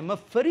 I am a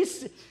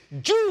Pharisee,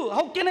 Jew.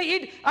 How can I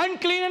eat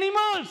unclean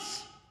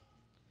animals?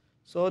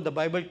 So the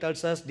Bible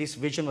tells us this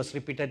vision was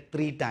repeated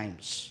 3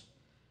 times.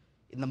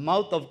 In the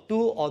mouth of 2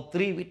 or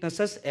 3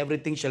 witnesses,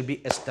 everything shall be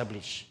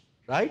established.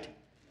 Right?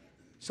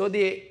 So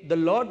the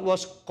Lord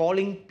was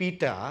calling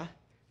Peter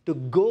to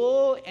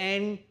go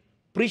and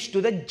preach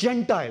to the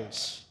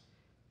Gentiles.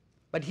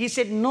 But he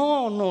said,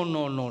 no, no,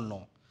 no, no,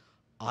 no.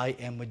 I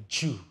am a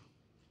Jew.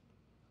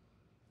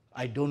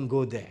 I don't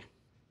go there.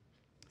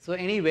 So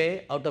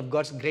anyway, out of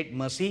God's great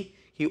mercy,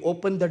 he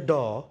opened the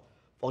door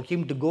for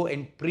him to go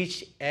and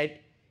preach at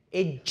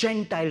a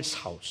Gentile's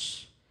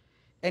house.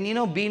 And you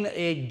know, being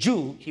a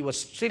Jew, he was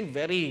still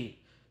very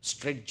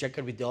straight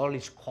jacket with all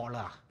his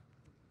collar.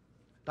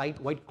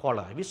 Tight white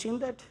collar. Have you seen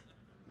that?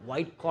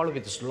 White collar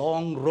with his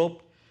long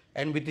rope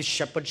and with his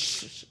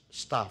shepherd's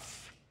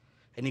staff.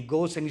 And he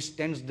goes and he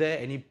stands there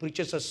and he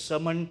preaches a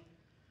sermon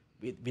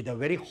with a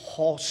very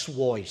hoarse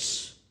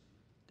voice.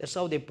 That's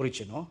how they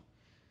preach, you know.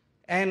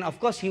 And of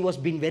course, he was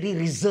being very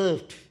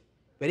reserved,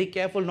 very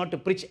careful not to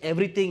preach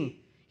everything.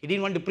 He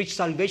didn't want to preach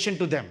salvation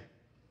to them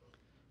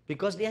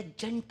because they are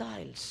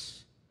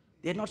Gentiles.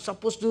 They are not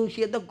supposed to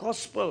hear the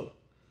gospel.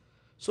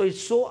 So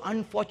it's so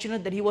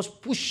unfortunate that he was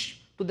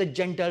pushed to the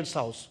Gentiles'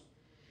 house.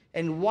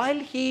 And while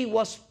he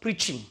was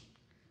preaching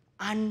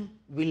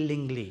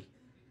unwillingly,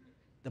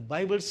 the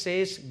Bible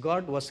says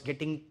God was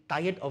getting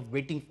tired of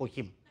waiting for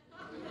him.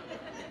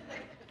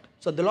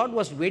 So the Lord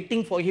was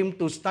waiting for him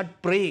to start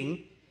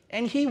praying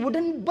and he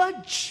wouldn't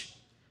budge.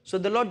 So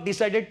the Lord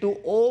decided to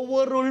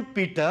overrule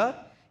Peter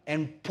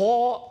and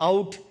pour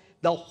out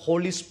the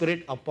Holy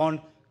Spirit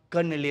upon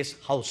Cornelius'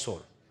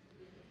 household.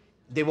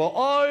 They were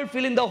all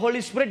filled in the Holy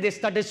Spirit. They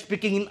started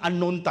speaking in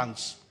unknown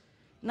tongues.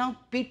 Now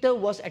Peter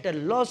was at a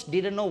loss,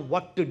 didn't know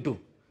what to do.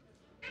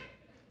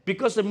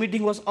 Because the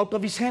meeting was out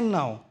of his hand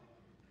now.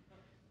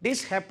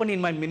 This happened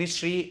in my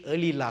ministry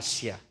early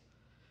last year.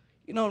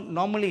 You know,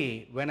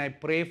 normally when I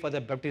pray for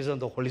the baptism of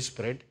the Holy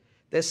Spirit,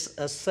 there's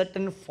a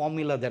certain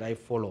formula that I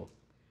follow.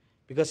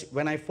 Because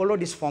when I follow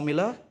this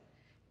formula,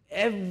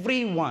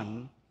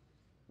 everyone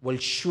will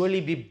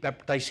surely be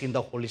baptized in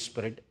the Holy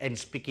Spirit and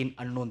speak in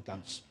unknown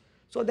tongues.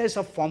 So there's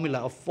a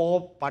formula, a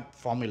 4-part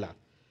formula.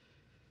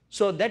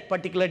 So that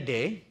particular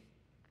day,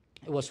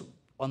 it was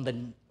on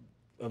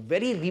a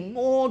very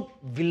remote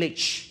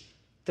village.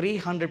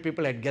 300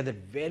 people had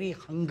gathered, very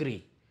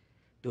hungry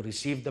to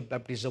receive the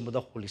baptism of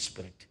the Holy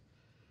Spirit.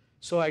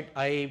 So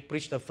I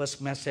preached the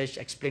first message,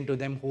 explained to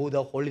them who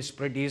the Holy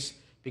Spirit is,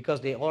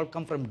 because they all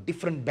come from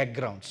different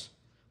backgrounds.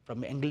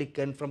 From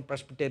Anglican, from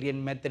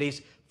Presbyterian,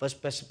 Methodist,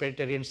 first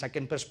Presbyterian,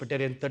 second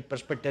Presbyterian, third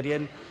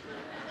Presbyterian.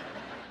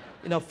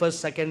 You know, first,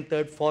 second,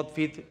 third, fourth,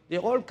 fifth. They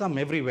all come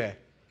everywhere.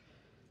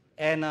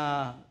 And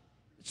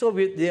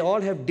they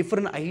all have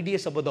different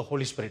ideas about the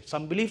Holy Spirit.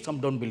 Some believe, some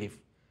don't believe.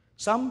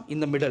 Some in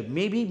the middle,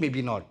 maybe,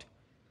 maybe not.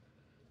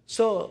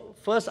 So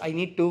first I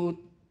need to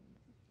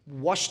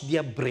wash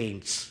their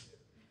brains.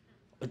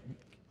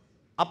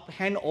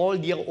 Uphand all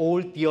their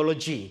old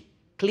theology.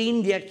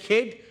 Clean their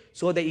head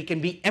so that it can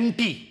be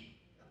empty.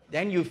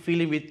 Then you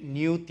fill it with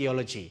new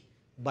theology,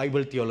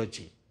 Bible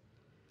theology.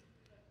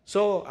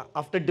 So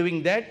after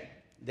doing that,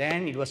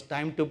 then it was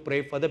time to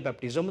pray for the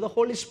baptism of the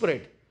Holy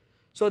Spirit.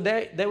 So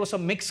there was a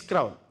mixed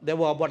crowd. There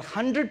were about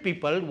 100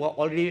 people who were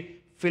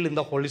already filled in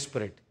the Holy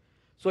Spirit.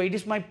 So it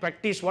is my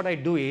practice. What I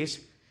do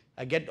is,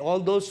 I get all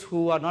those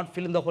who are not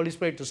filled in the Holy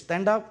Spirit to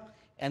stand up,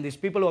 and these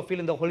people who are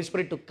filled in the Holy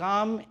Spirit to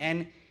come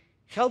and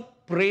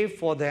help pray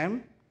for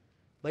them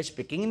by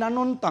speaking in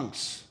unknown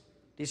tongues.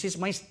 This is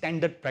my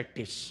standard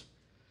practice.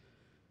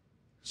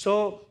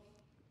 So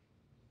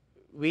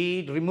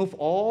we remove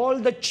all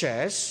the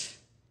chairs,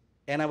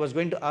 and I was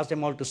going to ask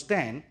them all to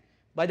stand.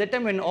 By the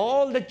time when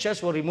all the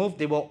chairs were removed,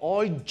 they were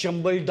all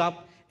jumbled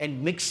up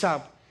and mixed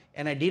up,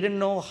 and I didn't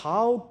know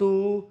how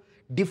to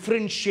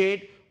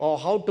differentiate or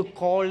how to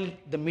call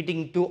the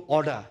meeting to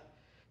order.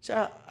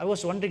 So I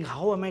was wondering,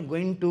 how am I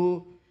going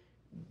to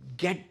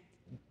get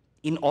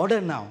in order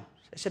now?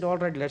 I said, all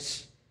right,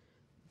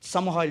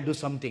 somehow I'll do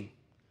something.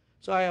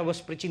 So I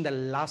was preaching the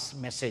last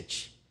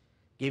message,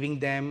 giving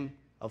them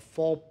a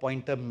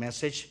 4-pointer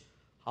message,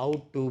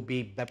 how to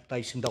be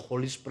baptized in the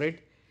Holy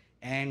Spirit,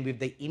 and with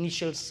the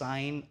initial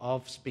sign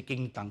of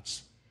speaking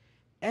tongues.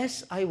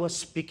 As I was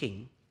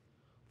speaking,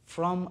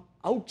 from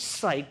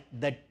outside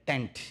the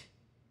tent,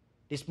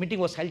 this meeting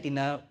was held in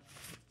a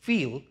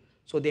field,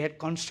 so they had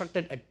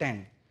constructed a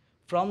tent.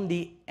 From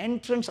the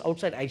entrance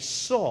outside, I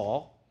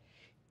saw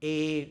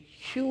a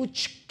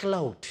huge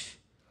cloud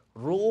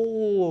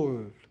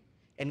roll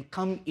and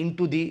come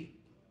into the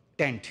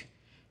tent.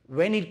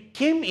 When it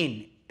came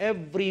in,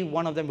 every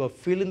one of them were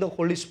filled in the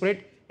Holy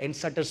Spirit and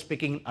started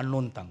speaking in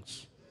unknown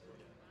tongues.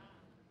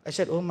 I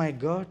said, oh my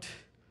God,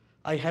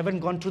 I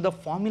haven't gone through the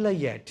formula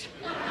yet.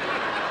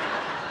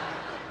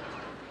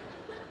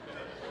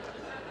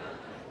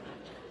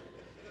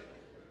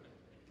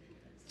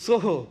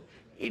 So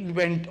it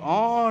went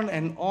on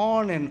and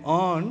on and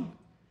on,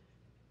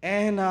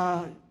 and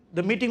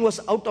the meeting was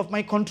out of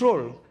my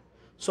control.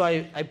 So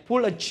I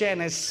pulled a chair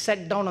and I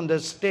sat down on the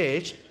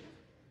stage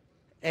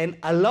and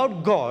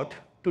allowed God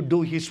to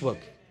do His work.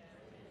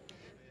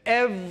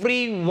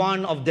 Every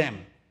one of them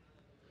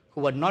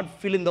who were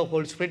not filled in the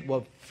Holy Spirit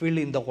were filled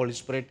in the Holy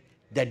Spirit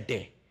that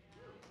day.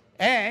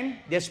 And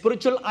their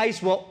spiritual eyes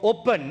were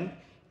open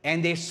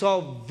and they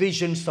saw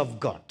visions of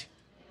God.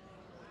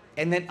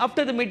 And then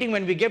after the meeting,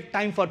 when we gave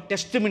time for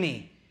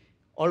testimony,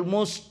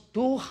 almost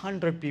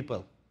 200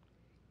 people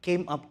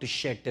came up to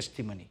share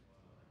testimony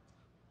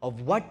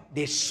of what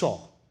they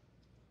saw.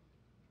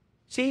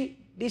 See,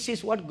 this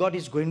is what God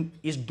is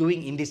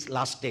doing in these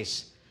last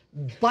days.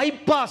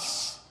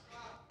 Bypass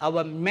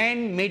our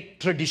man-made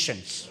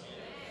traditions.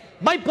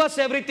 Bypass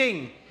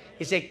everything.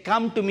 He said,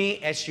 come to me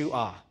as you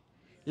are.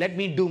 Let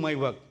me do my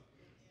work.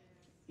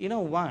 You know,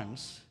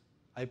 once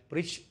I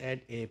preached at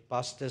a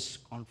pastor's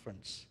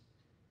conference.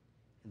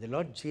 The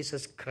Lord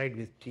Jesus cried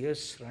with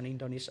tears running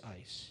down His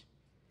eyes.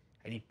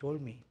 And He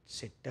told me,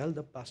 say, tell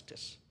the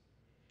pastors,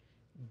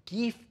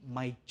 give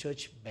my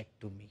church back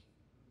to me.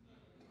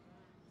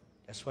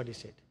 That's what He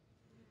said.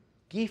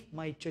 Give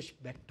my church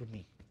back to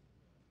me.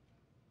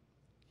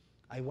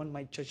 I want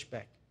my church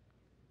back.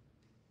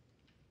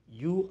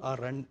 You are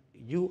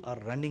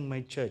running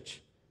my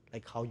church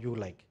like how you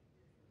like.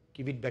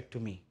 Give it back to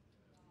me.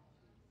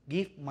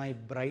 Give my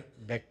bride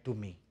back to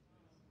me.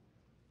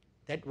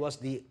 That was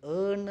the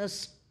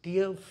earnest,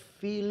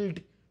 tear-filled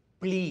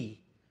plea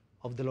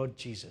of the Lord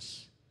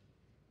Jesus.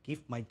 Give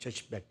my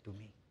church back to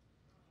me.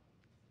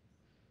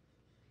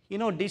 You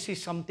know, this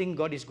is something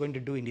God is going to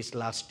do in these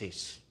last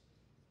days.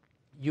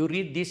 You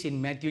read this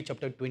in Matthew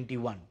chapter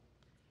 21.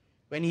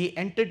 When He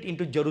entered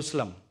into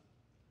Jerusalem,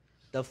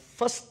 the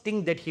first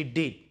thing that He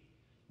did,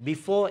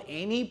 before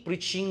any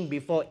preaching,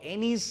 before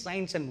any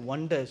signs and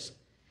wonders,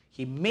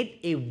 He made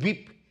a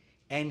whip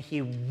and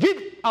He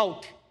whipped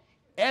out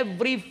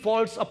every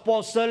false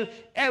apostle,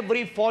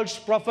 every false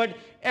prophet,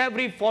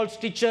 every false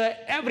teacher,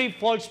 every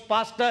false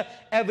pastor,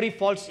 every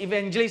false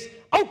evangelist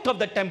out of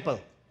the temple.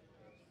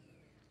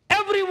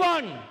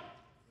 Everyone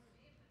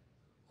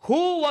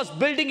who was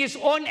building his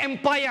own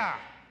empire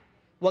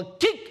were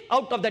kicked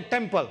out of the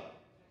temple.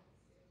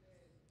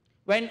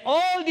 When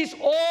all these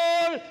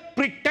old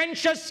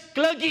pretentious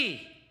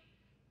clergy,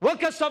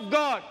 workers of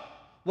God,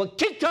 were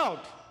kicked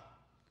out,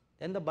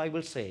 then the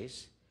Bible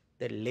says,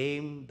 the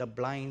lame, the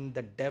blind,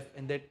 the deaf,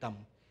 and the dumb,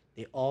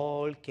 they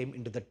all came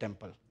into the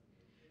temple.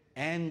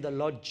 And the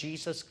Lord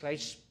Jesus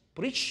Christ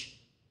preached,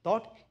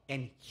 taught,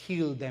 and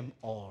healed them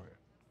all.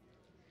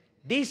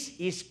 This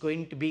is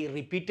going to be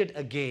repeated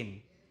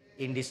again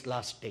in these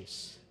last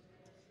days.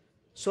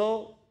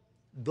 So,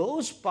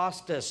 those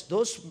pastors,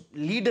 those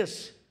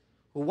leaders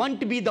who want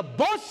to be the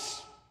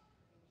boss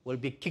will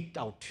be kicked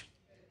out.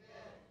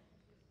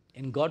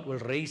 And God will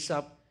raise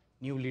up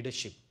new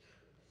leadership.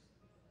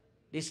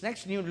 This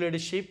next new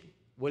leadership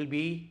will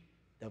be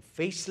the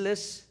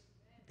faceless,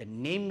 the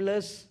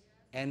nameless,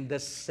 and the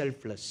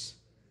selfless.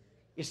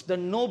 It's the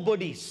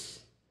nobodies,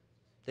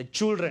 the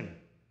children,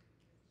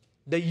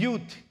 the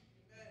youth,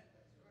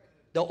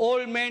 the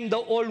old man, the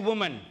old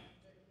woman.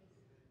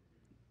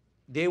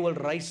 They will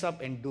rise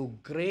up and do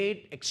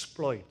great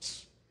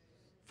exploits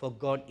for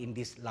God in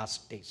these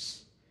last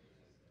days.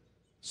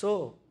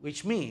 So,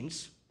 which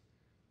means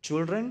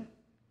children,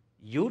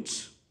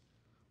 youths,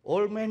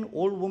 old men,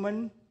 old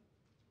women,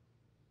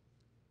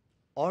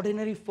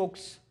 ordinary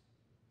folks,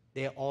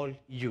 they are all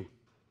you.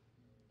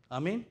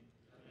 Amen?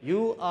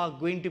 You are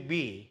going to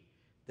be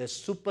the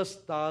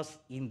superstars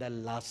in the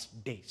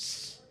last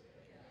days.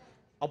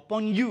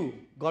 Upon you,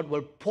 God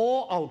will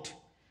pour out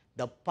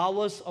the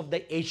powers of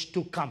the age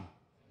to come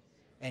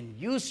and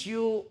use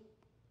you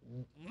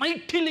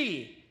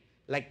mightily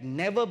like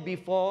never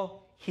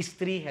before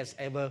history has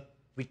ever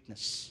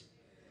witnessed.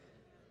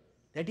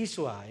 That is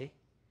why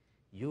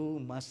you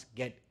must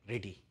get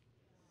ready.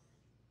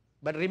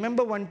 But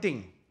remember one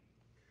thing,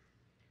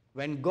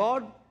 When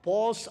God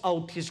pours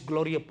out His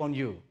glory upon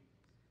you,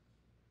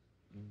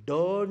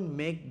 don't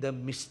make the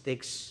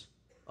mistakes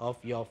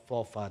of your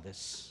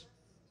forefathers.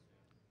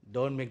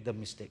 Don't make the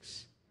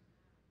mistakes.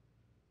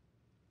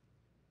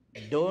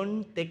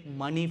 Don't take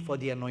money for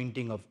the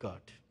anointing of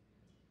God.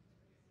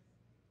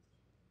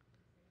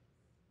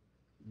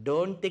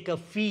 Don't take a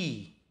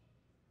fee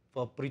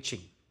for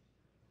preaching.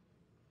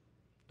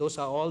 Those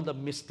are all the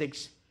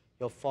mistakes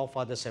your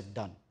forefathers have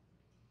done.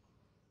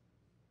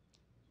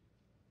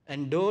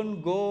 And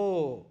don't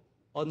go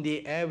on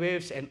the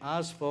airwaves and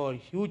ask for a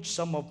huge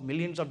sum of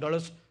millions of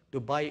dollars to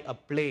buy a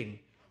plane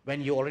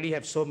when you already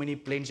have so many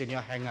planes in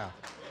your hangar.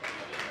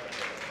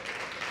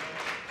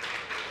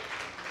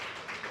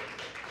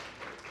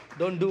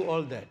 Don't do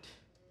all that.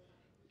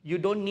 You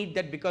don't need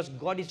that, because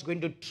God is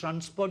going to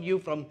transport you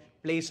from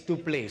place to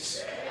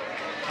place.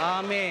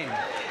 Amen.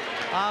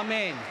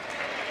 Amen.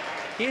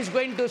 He is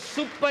going to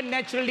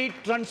supernaturally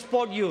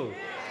transport you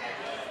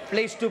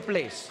place to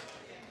place.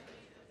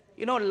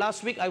 You know,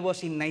 last week I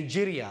was in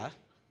Nigeria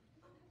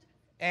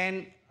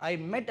and I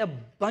met a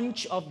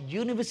bunch of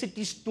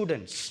university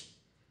students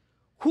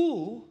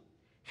who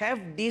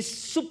have this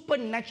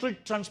supernatural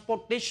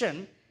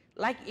transportation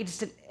like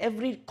it's in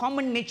every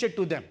common nature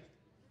to them.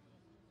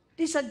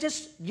 These are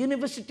just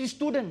university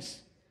students.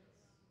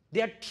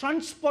 They are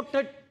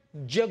transported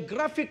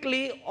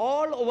geographically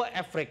all over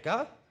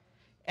Africa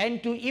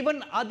and to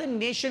even other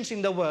nations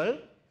in the world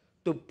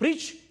to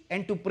preach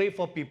and to pray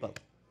for people.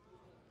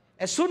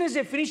 As soon as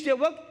they finish their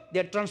work, they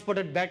are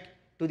transported back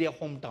to their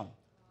hometown.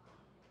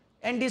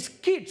 And these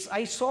kids,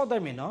 I saw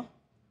them, you know,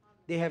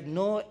 they have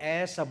no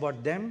airs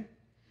about them.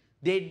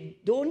 They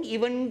don't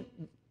even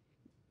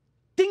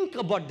think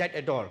about that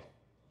at all.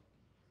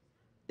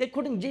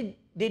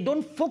 They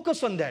don't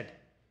focus on that.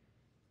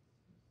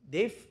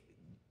 They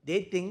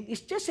think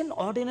it's just an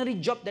ordinary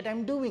job that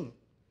I'm doing.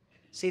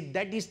 See,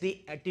 that is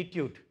the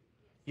attitude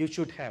you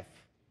should have.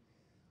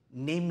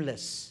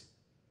 Nameless,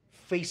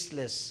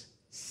 faceless,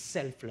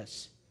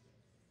 selfless.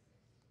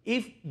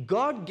 If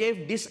God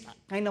gave this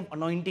kind of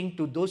anointing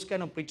to those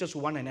kind of preachers who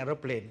want an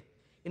aeroplane,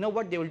 you know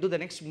what they will do the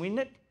next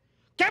minute?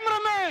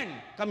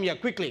 Cameraman, come here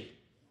quickly.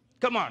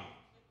 Come on,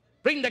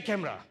 bring the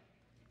camera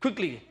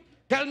quickly.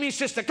 Tell me,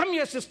 sister, come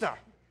here, sister.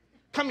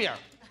 Come here.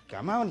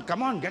 Come on,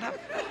 get up.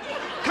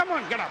 Come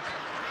on, get up.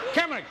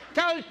 Camera,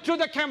 tell to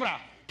the camera.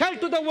 Tell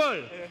to the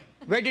world.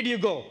 Where did you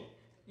go?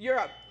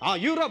 Europe.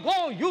 Europe.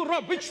 Oh,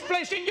 Europe. Which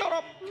place in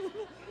Europe?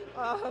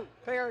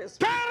 Paris.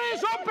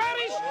 Paris. Oh,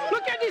 Paris.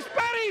 Look at this,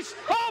 Paris.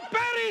 Oh,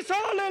 Paris.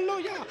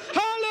 Hallelujah.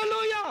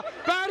 Hallelujah.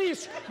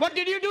 Paris. What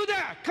did you do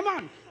there? Come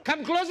on.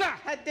 Come closer.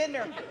 Had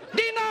dinner.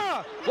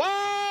 Dinner.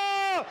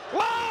 Wow.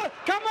 Wow.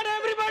 Come on,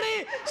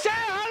 everybody. Say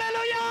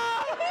hallelujah.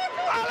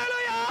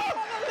 Hallelujah.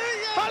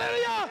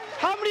 Hallelujah.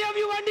 How many of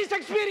you want this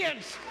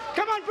experience?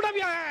 Come on, put up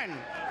your hand.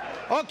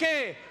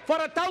 Okay. For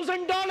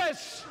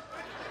 $1,000.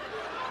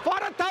 For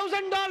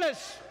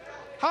 $1,000.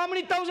 How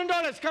many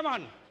 $1,000? Come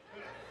on.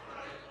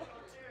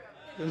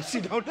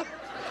 Sit down.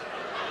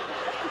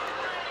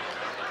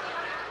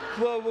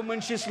 Poor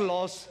woman, she's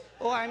lost.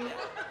 Oh,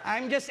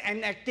 I'm just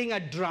enacting a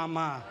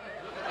drama.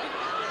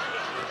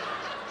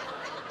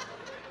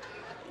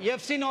 You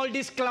have seen all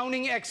these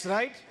clowning acts,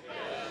 right?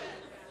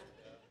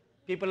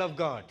 People of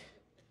God,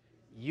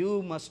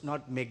 you must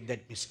not make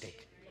that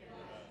mistake.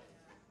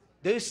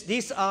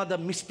 These are the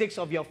mistakes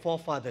of your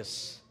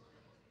forefathers.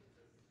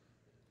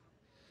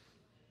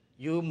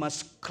 You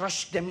must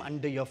crush them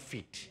under your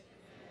feet.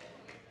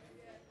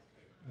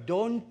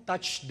 Don't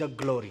touch the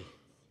glory.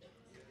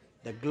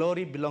 The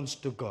glory belongs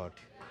to God.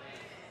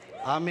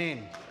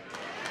 Amen.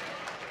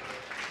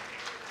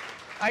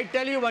 I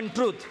tell you one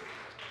truth.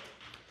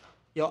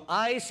 Your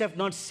eyes have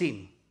not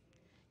seen,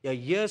 your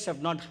ears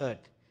have not heard,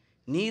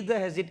 neither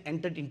has it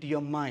entered into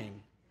your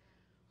mind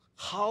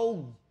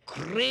how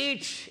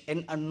great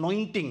an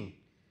anointing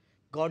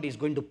God is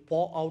going to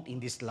pour out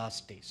in these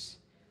last days.